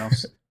for everyone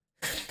else.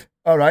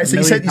 All right. So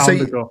you said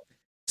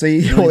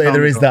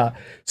there is that.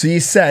 So you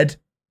said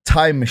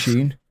time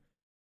machine.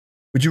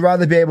 Would you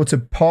rather be able to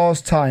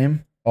pause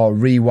time or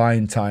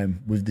rewind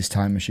time with this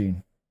time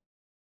machine?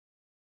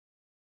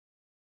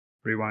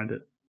 Rewind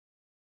it.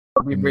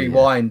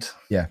 Rewind.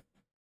 Yeah.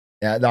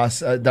 That's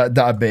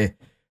that'd be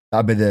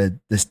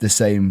the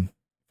same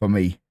for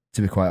me,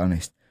 to be quite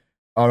honest.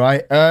 All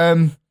right.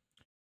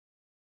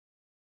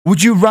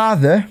 Would you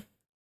rather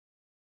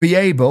be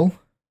able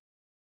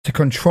to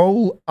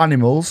control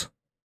animals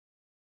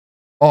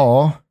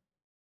or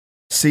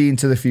see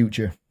into the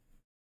future?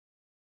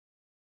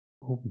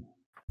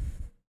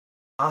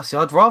 See,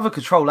 I'd rather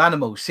control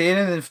animals. Seeing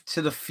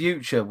into the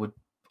future would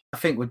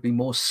be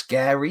more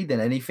scary than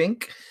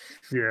anything.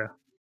 Yeah.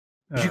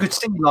 You could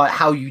see like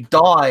how you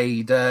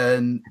died,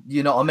 and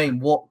you know what I mean.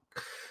 What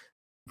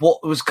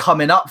was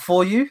coming up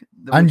for you,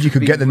 and you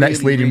could get the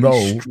next leading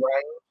role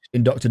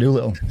in Dr.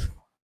 Dolittle.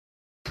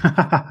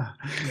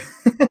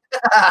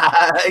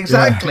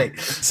 Exactly.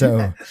 Yeah.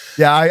 So,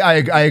 yeah, I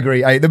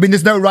agree. I mean,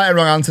 there's no right and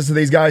wrong answer to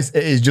these guys.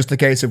 It is just a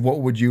case of what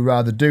would you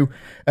rather do.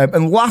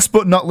 And last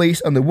but not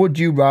least, on the would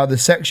you rather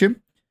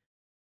section,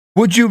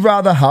 would you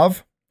rather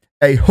have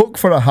a hook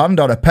for a hand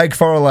or a peg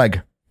for a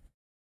leg?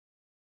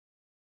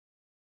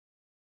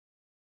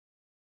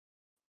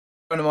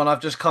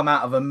 I've just come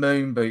out of a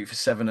moon boot for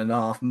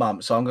 7.5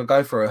 months, so I'm going to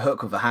go for a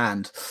hook with a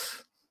hand.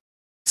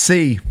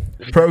 C,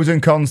 pros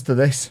and cons to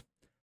this.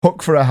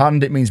 Hook for a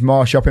hand, it means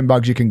more shopping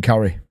bags you can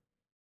carry.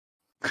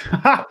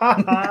 That's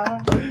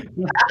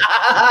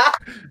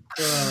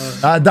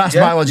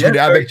my logic.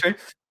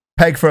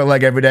 Peg for a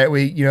leg every day.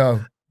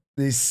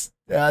 This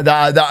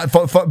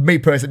for me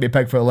personally, be a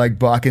peg for a leg,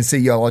 but I can see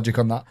your logic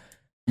on that.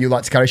 You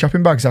like to carry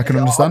shopping bags. I can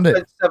understand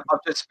it.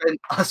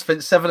 I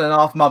spent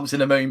 7.5 months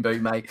in a moon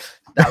boot, mate.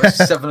 That was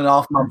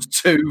 7.5 months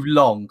too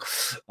long.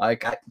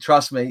 Like,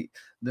 trust me,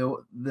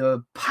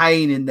 the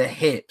pain in the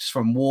hips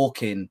from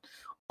walking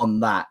on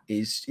that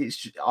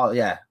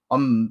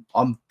I'm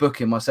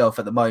booking myself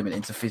at the moment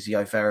into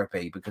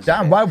physiotherapy because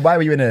why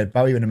were you in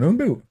a moon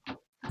boot?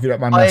 If you don't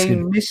mind asking.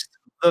 I missed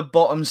the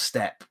bottom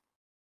step.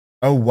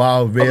 Oh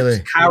wow,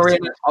 really? I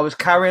was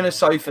carrying a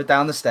sofa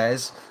down the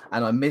stairs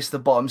and I missed the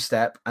bottom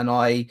step and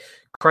I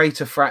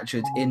crater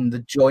fractured in the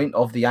joint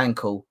of the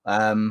ankle.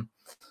 I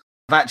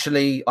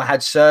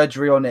had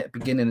surgery on it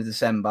beginning of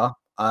December.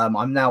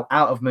 I'm now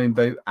out of moon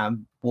boot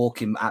and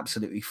walking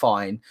absolutely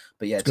fine.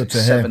 But yeah, it took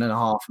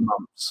 7.5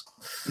 months.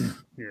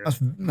 Yeah.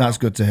 That's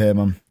good to hear,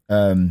 man.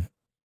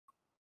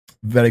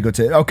 Very good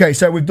to hear. Okay,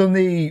 so we've done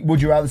the would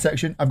you rather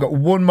section. I've got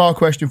one more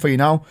question for you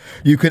now.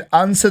 You can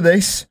answer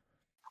this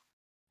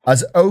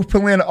as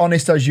openly and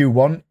honest as you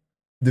want.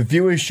 The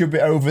viewers should be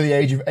over the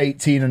age of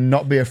 18 and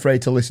not be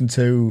afraid to listen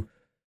to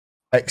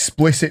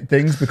explicit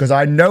things because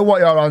I know what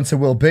your answer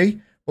will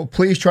be, but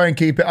please try and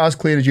keep it as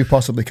clean as you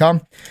possibly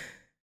can.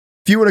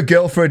 If you were a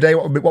girl for a day,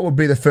 what would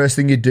be the first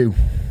thing you'd do?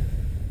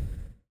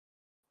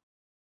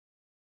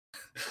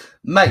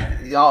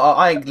 Mate,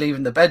 I ain't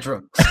leaving the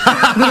bedroom.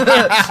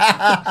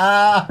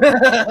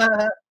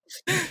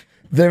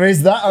 There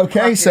is that.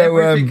 Okay, so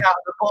everything out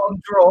of the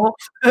bottom drawer.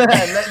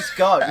 Let's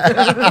go.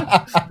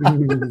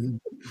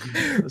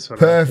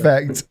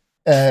 Perfect.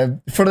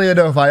 Funnily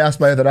enough, I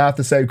asked my other half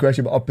the same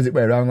question, but opposite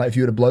way around. Like, if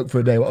you were a bloke for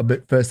a day, what would be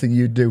the first thing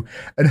you'd do?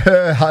 And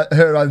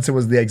her answer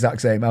was the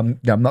exact same. I'm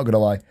not gonna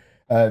lie.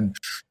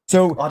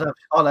 So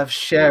I'll have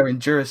sharing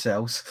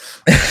Duracells.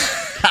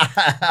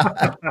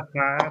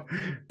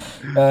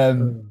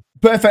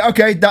 Perfect.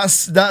 Okay,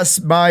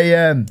 that's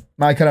my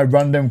my kind of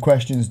random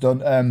questions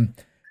done.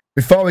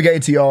 Before we get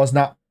into yours,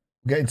 Nat,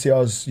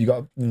 you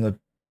got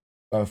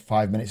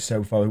 5 minutes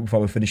or so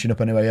before we're finishing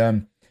up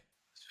anyway.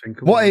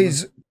 What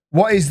is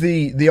What is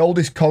the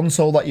oldest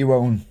console that you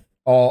own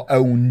or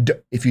owned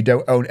if you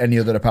don't own any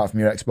other apart from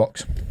your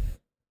Xbox?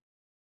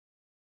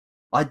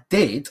 I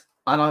did,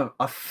 and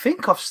I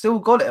think I've still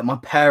got it at my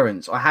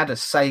parents'. I had a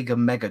Sega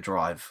Mega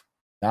Drive.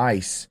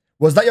 Nice.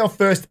 Was that your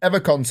first ever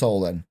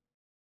console then?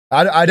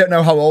 I don't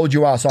know how old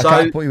you are, so I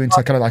can't put you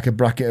into kind of like a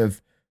bracket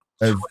of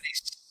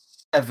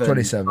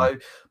 27. So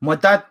my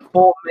dad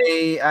bought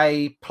me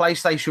a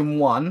PlayStation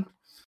 1,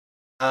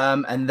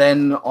 and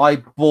then I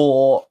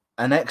bought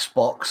an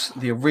Xbox,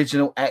 the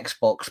original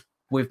Xbox,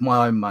 with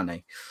my own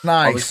money.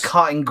 Nice. I was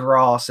cutting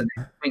grass and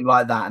everything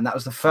like that, and that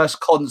was the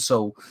first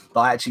console that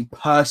I actually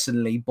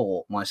personally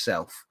bought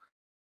myself.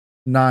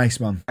 Nice,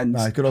 man. And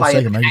nice. Good old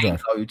Sega Mega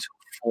Drive.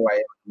 4 a.m.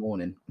 in the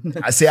morning.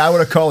 I see. I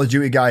was a Call of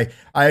Duty guy.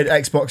 I had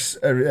Xbox,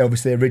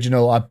 obviously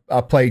original.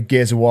 I played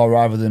Gears of War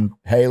rather than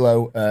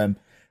Halo. I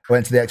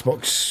went to the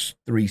Xbox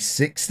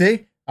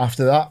 360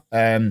 after that,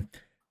 and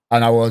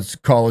I was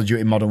Call of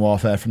Duty Modern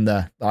Warfare from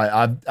there.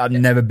 I've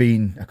never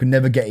been. I could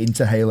never get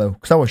into Halo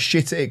because I was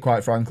shit at it.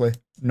 Quite frankly,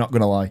 not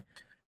gonna lie.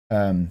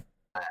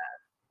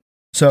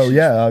 So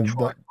yeah,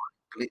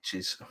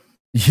 glitches.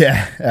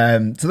 Yeah,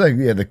 so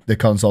the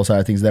console side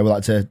of things there, we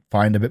like to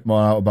find a bit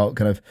more out about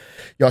kind of,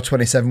 you're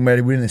 27,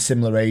 we're in a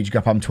similar age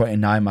gap. I'm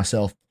 29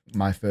 myself.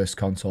 My first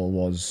console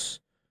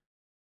was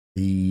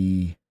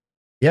Nintendo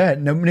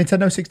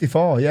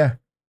 64. Yeah,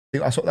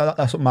 that's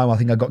what mine. I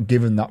think I got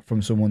given that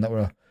from someone that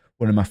were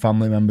one of my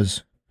family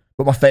members.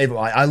 But my favorite,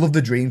 I love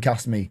the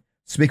Dreamcast. Me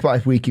speak about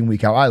it week in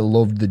week out. I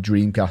loved the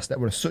Dreamcast. That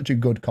was such a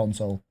good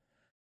console.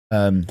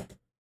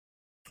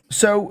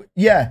 So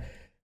yeah,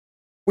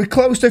 we're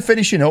close to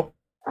finishing up.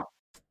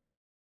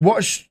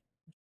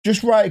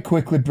 Just right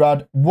quickly,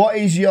 Brad, what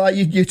is your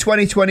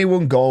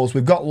 2021 goals?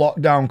 We've got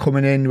lockdown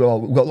coming in. Well,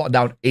 we've got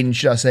lockdown in,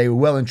 should I say. We're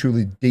well and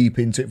truly deep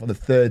into it for the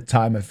third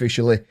time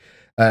officially.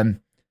 It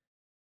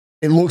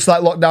looks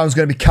like lockdown's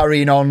going to be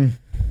carrying on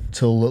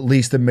till at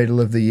least the middle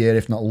of the year,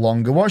 if not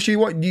longer. What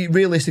you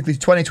realistically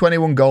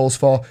 2021 goals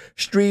for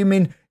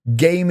streaming,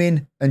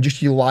 gaming, and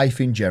just your life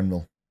in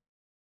general?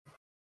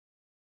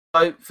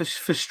 So for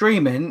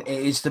streaming,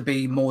 it is to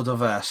be more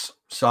diverse.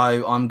 So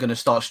I'm going to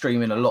start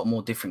streaming a lot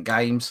more different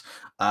games.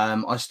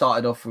 I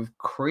started off with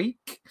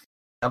Creek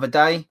the other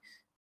day,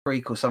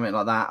 Creek or something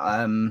like that.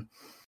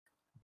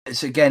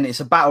 It's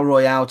a battle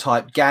royale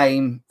type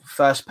game,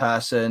 first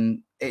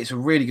person. It's a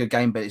really good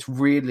game, but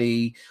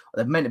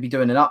they're meant to be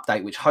doing an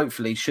update, which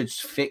hopefully should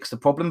fix the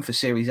problem for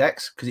Series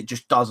X because it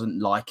just doesn't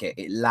like it.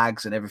 It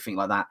lags and everything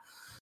like that.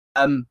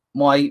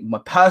 My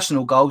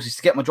personal goals is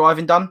to get my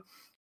driving done.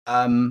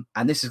 And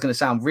this is going to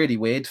sound really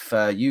weird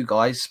for you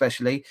guys,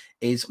 especially,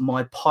 is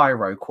my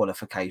pyro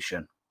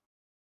qualification.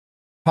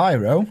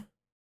 Pyro?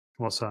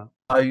 What's that?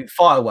 So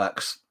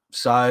fireworks.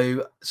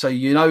 So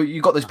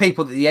you got those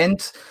people at the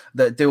end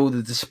that do all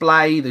the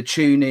display, the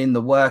tuning,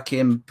 the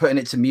working, putting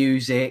it to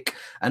music,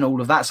 and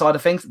all of that side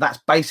of things. That's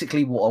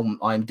basically what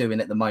I'm doing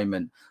at the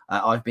moment.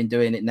 I've been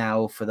doing it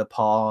now for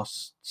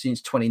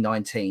since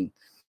 2019.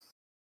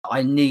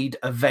 I need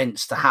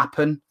events to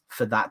happen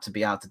for that to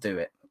be able to do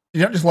it.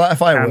 You don't just light a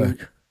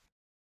firework.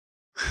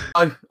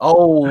 No.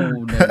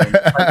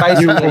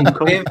 You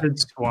uncultured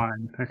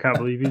swine. I can't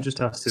believe you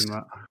just asked him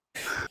that.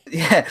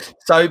 Yeah.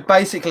 So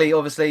basically,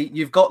 obviously,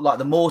 you've got like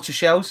the mortar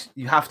shells.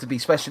 You have to be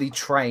specially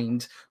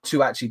trained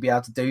to actually be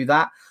able to do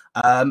that.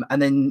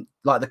 And then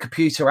like the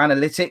computer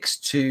analytics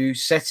to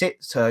set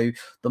it. So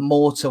the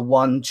mortar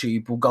one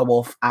tube will go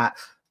off at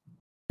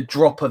the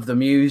drop of the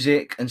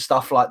music and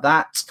stuff like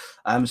that.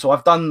 So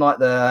I've done like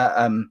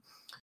the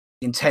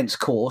intense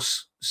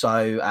course.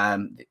 So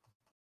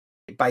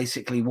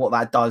basically what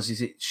that does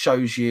is it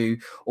shows you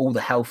all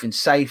the health and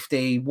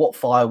safety, what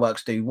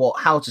fireworks do,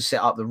 how to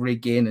set up the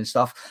rigging and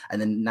stuff. And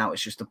then now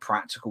it's just the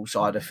practical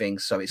side of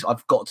things. So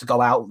I've got to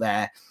go out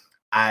there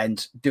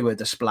and do a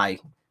display.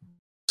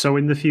 So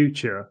in the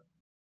future,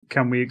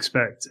 can we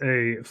expect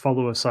a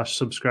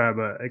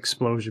follower/subscriber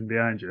explosion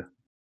behind you?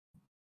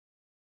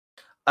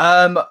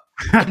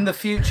 In the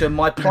future,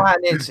 my plan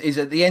is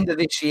at the end of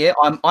this year.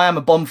 I am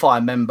a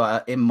bonfire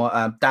member in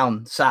my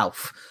down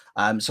south.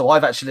 So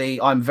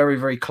I'm very,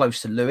 very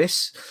close to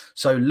Lewis.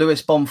 So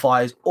Lewis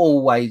Bonfire is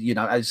always,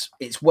 as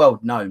it's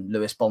world known,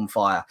 Lewis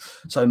Bonfire.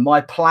 So my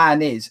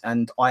plan is,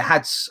 and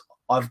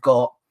I've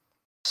got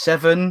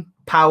 7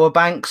 power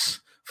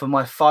banks for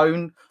my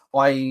phone.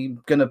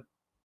 I'm gonna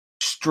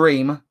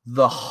stream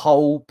the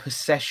whole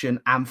procession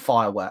and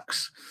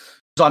fireworks.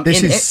 So I'm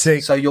in it.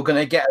 Sick. So you're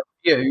gonna get a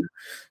view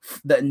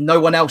that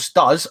no one else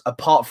does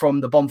apart from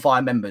the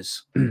bonfire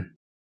members.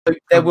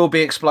 There will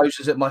be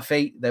explosions at my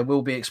feet. There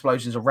will be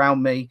explosions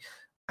around me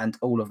and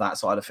all of that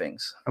side of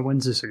things. And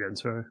when's this again,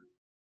 sorry?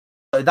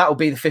 So that will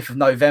be the 5th of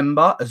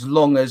November, as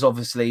long as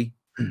obviously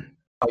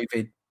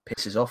COVID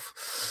pisses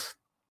off.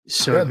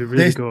 So it'd be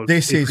really good.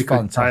 This is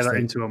fantastic. Tie that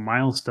into a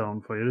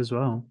milestone for you as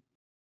well.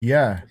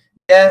 Yeah.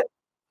 Yeah.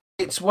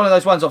 It's one of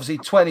those ones, obviously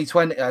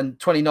 2020 and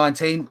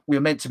 2019, we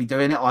were meant to be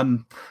doing it.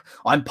 I'm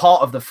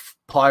part of the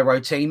pyro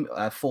team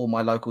for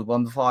my local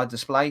bonfire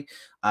display.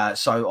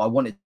 So I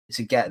wanted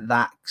to get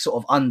that sort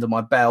of under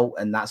my belt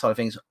and that side of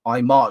things.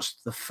 I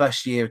marched the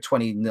first year of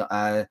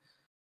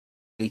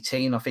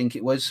 2018, I think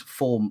it was,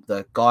 for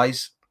the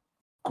guys.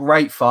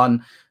 Great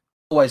fun,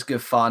 always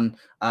good fun.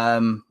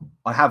 I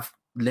have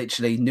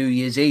literally New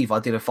Year's Eve, I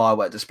did a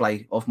firework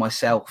display of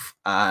myself.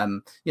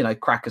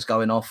 Crackers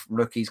going off,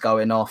 rookies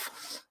going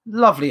off.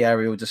 Lovely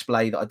aerial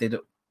display that I did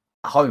at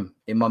home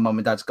in my mum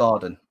and dad's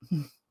garden.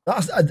 Do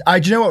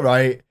you know what,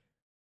 right?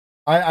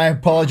 I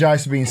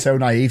apologise for being so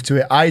naive to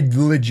it. I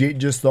legit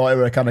just thought it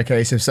were a kind of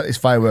case of set this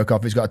firework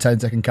off. It's got a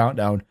 10-second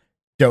countdown.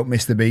 Don't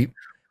miss the beat.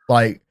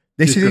 Like,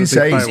 this is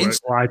insane.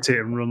 Light it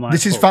and run like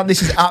this is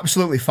This is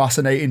absolutely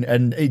fascinating,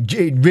 and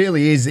it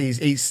really is.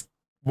 It's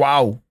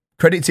wow.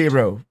 Credit to you,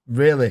 bro.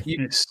 Really,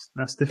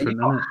 that's different.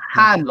 Isn't it?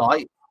 Hand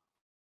light.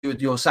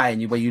 You're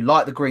saying where you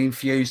light the green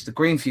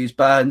fuse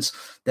burns.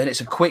 Then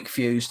it's a quick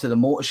fuse to the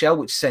mortar shell,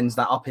 which sends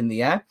that up in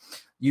the air.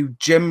 You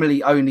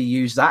generally only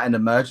use that in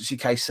emergency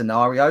case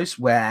scenarios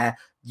where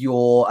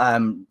your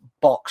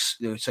box,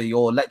 so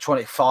your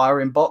electronic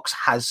firing box,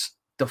 has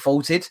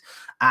defaulted,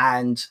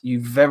 and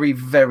you very,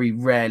 very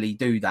rarely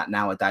do that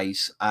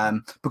nowadays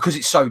because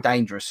it's so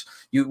dangerous.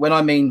 When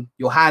I mean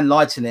your hand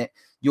lighting it,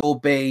 you'll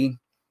be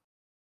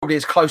probably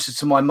as close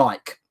to my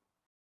mic,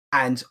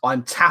 and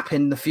I'm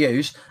tapping the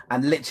fuse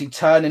and literally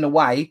turning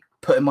away,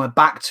 putting my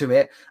back to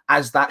it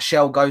as that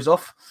shell goes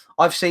off.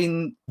 I've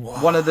seen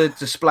one of the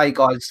display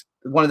guys,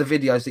 one of the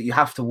videos that you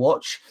have to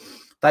watch,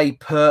 they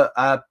put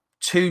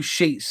 2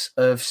 sheets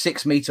of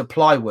 6-meter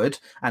plywood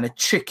and a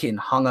chicken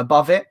hung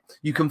above it.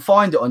 You can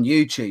find it on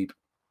YouTube.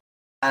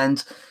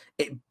 And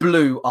it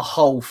blew a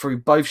hole through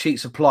both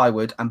sheets of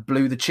plywood and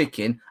blew the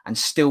chicken, and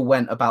still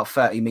went about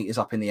 30 meters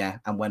up in the air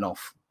and went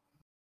off.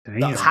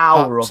 Damn. The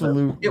power of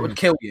it would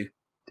kill you.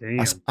 Damn.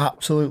 That's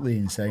absolutely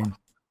insane.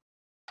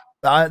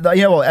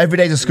 Every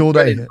day's a school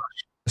day,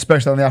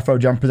 especially on the Afro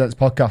Jam Presents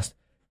podcast.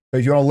 So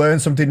if you want to learn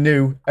something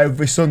new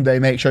every Sunday,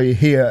 make sure you're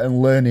here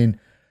and learning.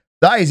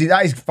 That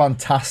is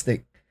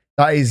fantastic.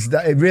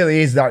 It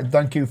really is.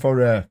 Thank you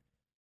for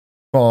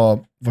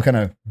kind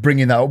of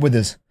bringing that up with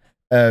us.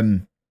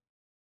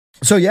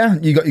 So yeah,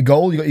 you got your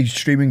goal, you got your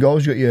streaming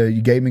goals, you got your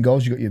gaming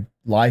goals, you got your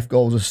life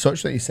goals as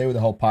such that you say with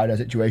the whole Pyro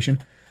situation.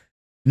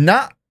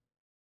 Nat,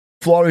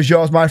 floor is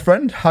yours, my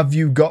friend. Have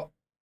you got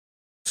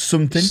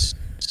something?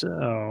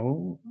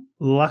 So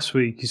last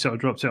week you sort of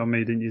dropped it on me,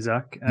 didn't you,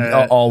 Zach?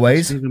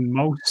 Always. Ask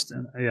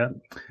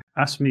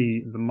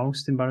me the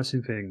most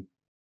embarrassing thing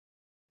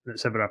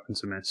that's ever happened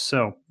to me.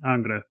 So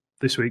I'm gonna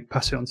this week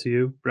pass it on to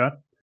you, Brad.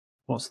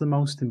 What's the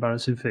most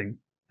embarrassing thing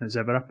that's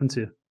ever happened to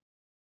you?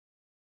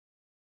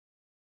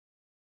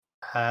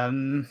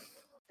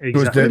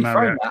 Exactly my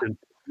reaction.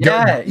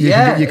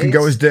 You can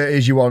go as dirty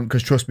as you want,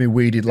 because trust me,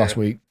 we did last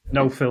week.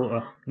 No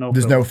filter.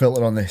 There's no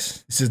filter on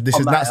this. This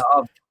is Nat's.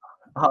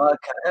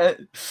 Okay.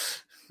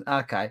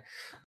 I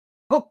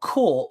got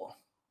caught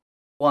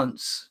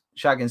once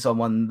shagging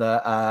someone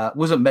that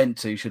wasn't meant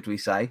to, should we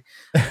say?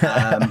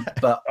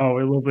 But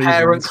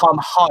parent come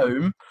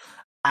home,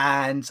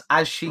 and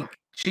as she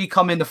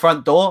come in the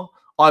front door,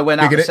 I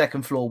went out the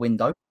second floor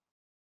window.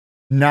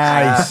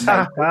 Nice.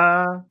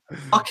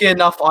 Lucky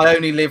enough, I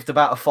only lived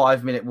about a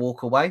 5-minute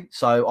walk away,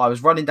 so I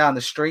was running down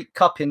the street,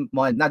 cupping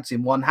my nads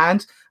in one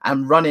hand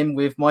and running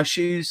with my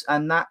shoes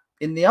and that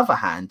in the other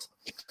hand.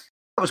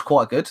 That was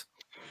quite good.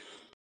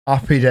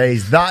 Happy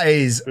days. That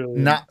is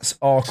Nat's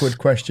awkward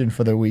question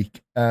for the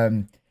week.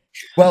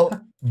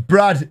 Well,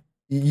 Brad,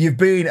 you've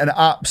been an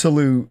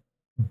absolute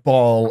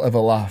ball of a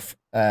laugh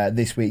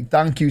this week.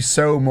 Thank you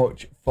so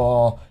much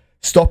for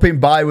stopping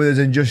by with us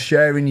and just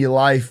sharing your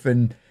life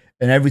and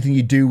everything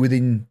you do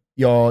within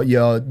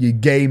your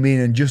gaming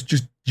and just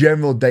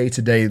general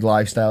day-to-day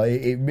lifestyle.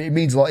 It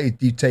means a lot.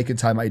 You taking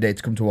time out of your day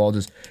to come towards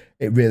us.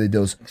 It really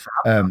does.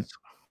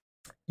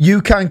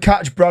 You can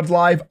catch Brad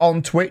live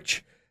on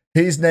Twitch.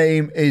 His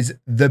name is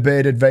The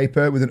Bearded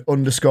Vapor with an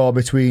underscore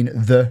between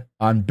the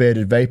and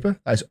Bearded Vapor.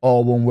 That's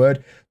all one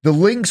word. The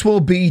links will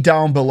be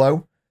down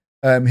below.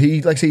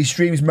 He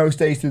streams most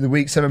days through the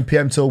week, 7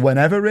 p.m. till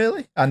whenever,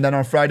 really. And then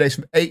on Fridays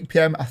from 8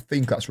 p.m. I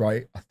think that's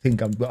right. I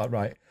think I've got that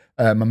right.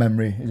 My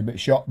memory is a bit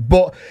shot.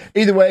 But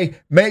either way,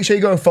 make sure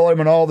you go and follow him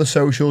on all the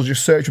socials.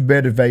 Just search for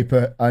Bearded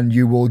Vapor and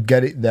you will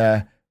get it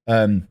there.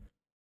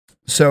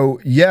 So,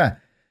 yeah.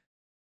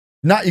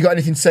 Nat, you got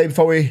anything to say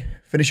before we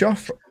finish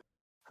off?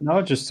 No,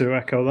 just to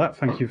echo that.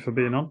 Thank you for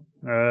being on.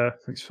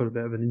 Thanks for a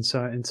bit of an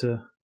insight into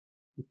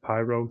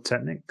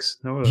pyrotechnics.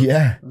 No,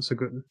 yeah.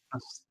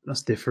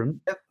 That's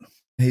different.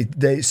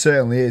 It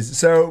certainly is.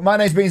 So my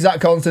name's been Zach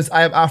Constance.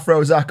 I am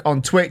Afro Zach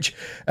on Twitch.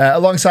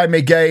 Alongside me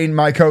again,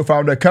 my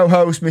co-founder,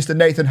 co-host, Mr.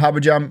 Nathan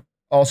Haberjam,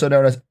 also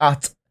known as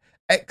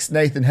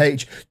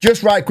 @XNathanH.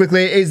 Just right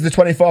quickly, it is the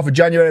 24th of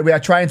January. We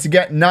are trying to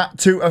get Nat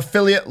to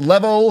affiliate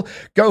level.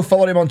 Go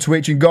follow him on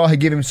Twitch and go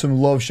ahead, give him some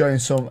love, showing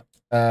some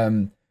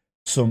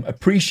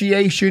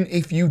appreciation.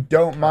 If you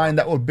don't mind,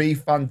 that would be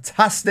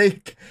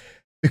fantastic.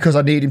 because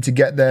I need him to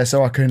get there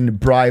so I can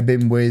bribe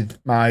him with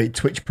my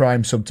Twitch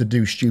Prime sub to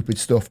do stupid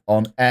stuff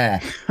on air.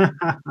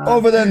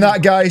 Other than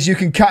that, guys, you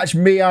can catch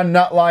me and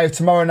Nat live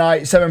tomorrow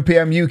night, 7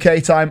 p.m.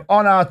 UK time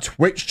on our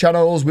Twitch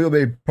channels. We'll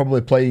be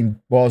probably playing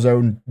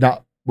Warzone.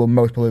 Nat will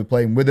most probably be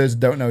playing with us.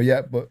 Don't know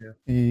yet, but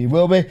he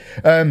will be.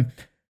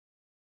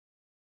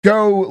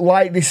 Go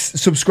like this,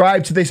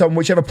 subscribe to this on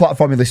whichever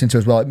platform you listen to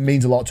as well. It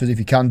means a lot to us if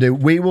you can do.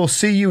 We will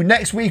see you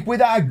next week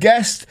with our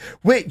guest,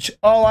 which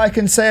all I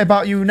can say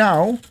about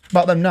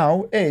them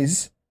now,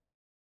 is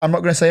I'm not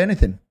going to say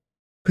anything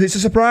because it's a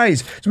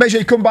surprise. So make sure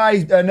you come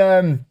by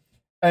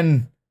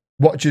and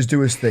watch us do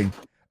his thing.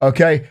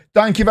 Okay.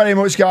 Thank you very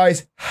much,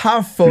 guys.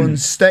 Have fun.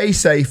 Stay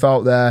safe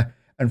out there.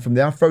 And from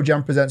the Afro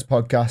Jam Presents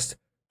podcast,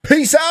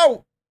 peace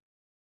out.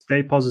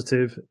 Stay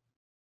positive.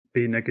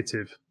 Be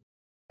negative.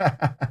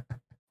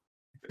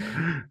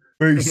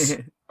 Peace.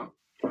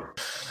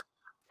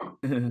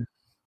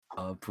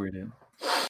 Oh, brilliant.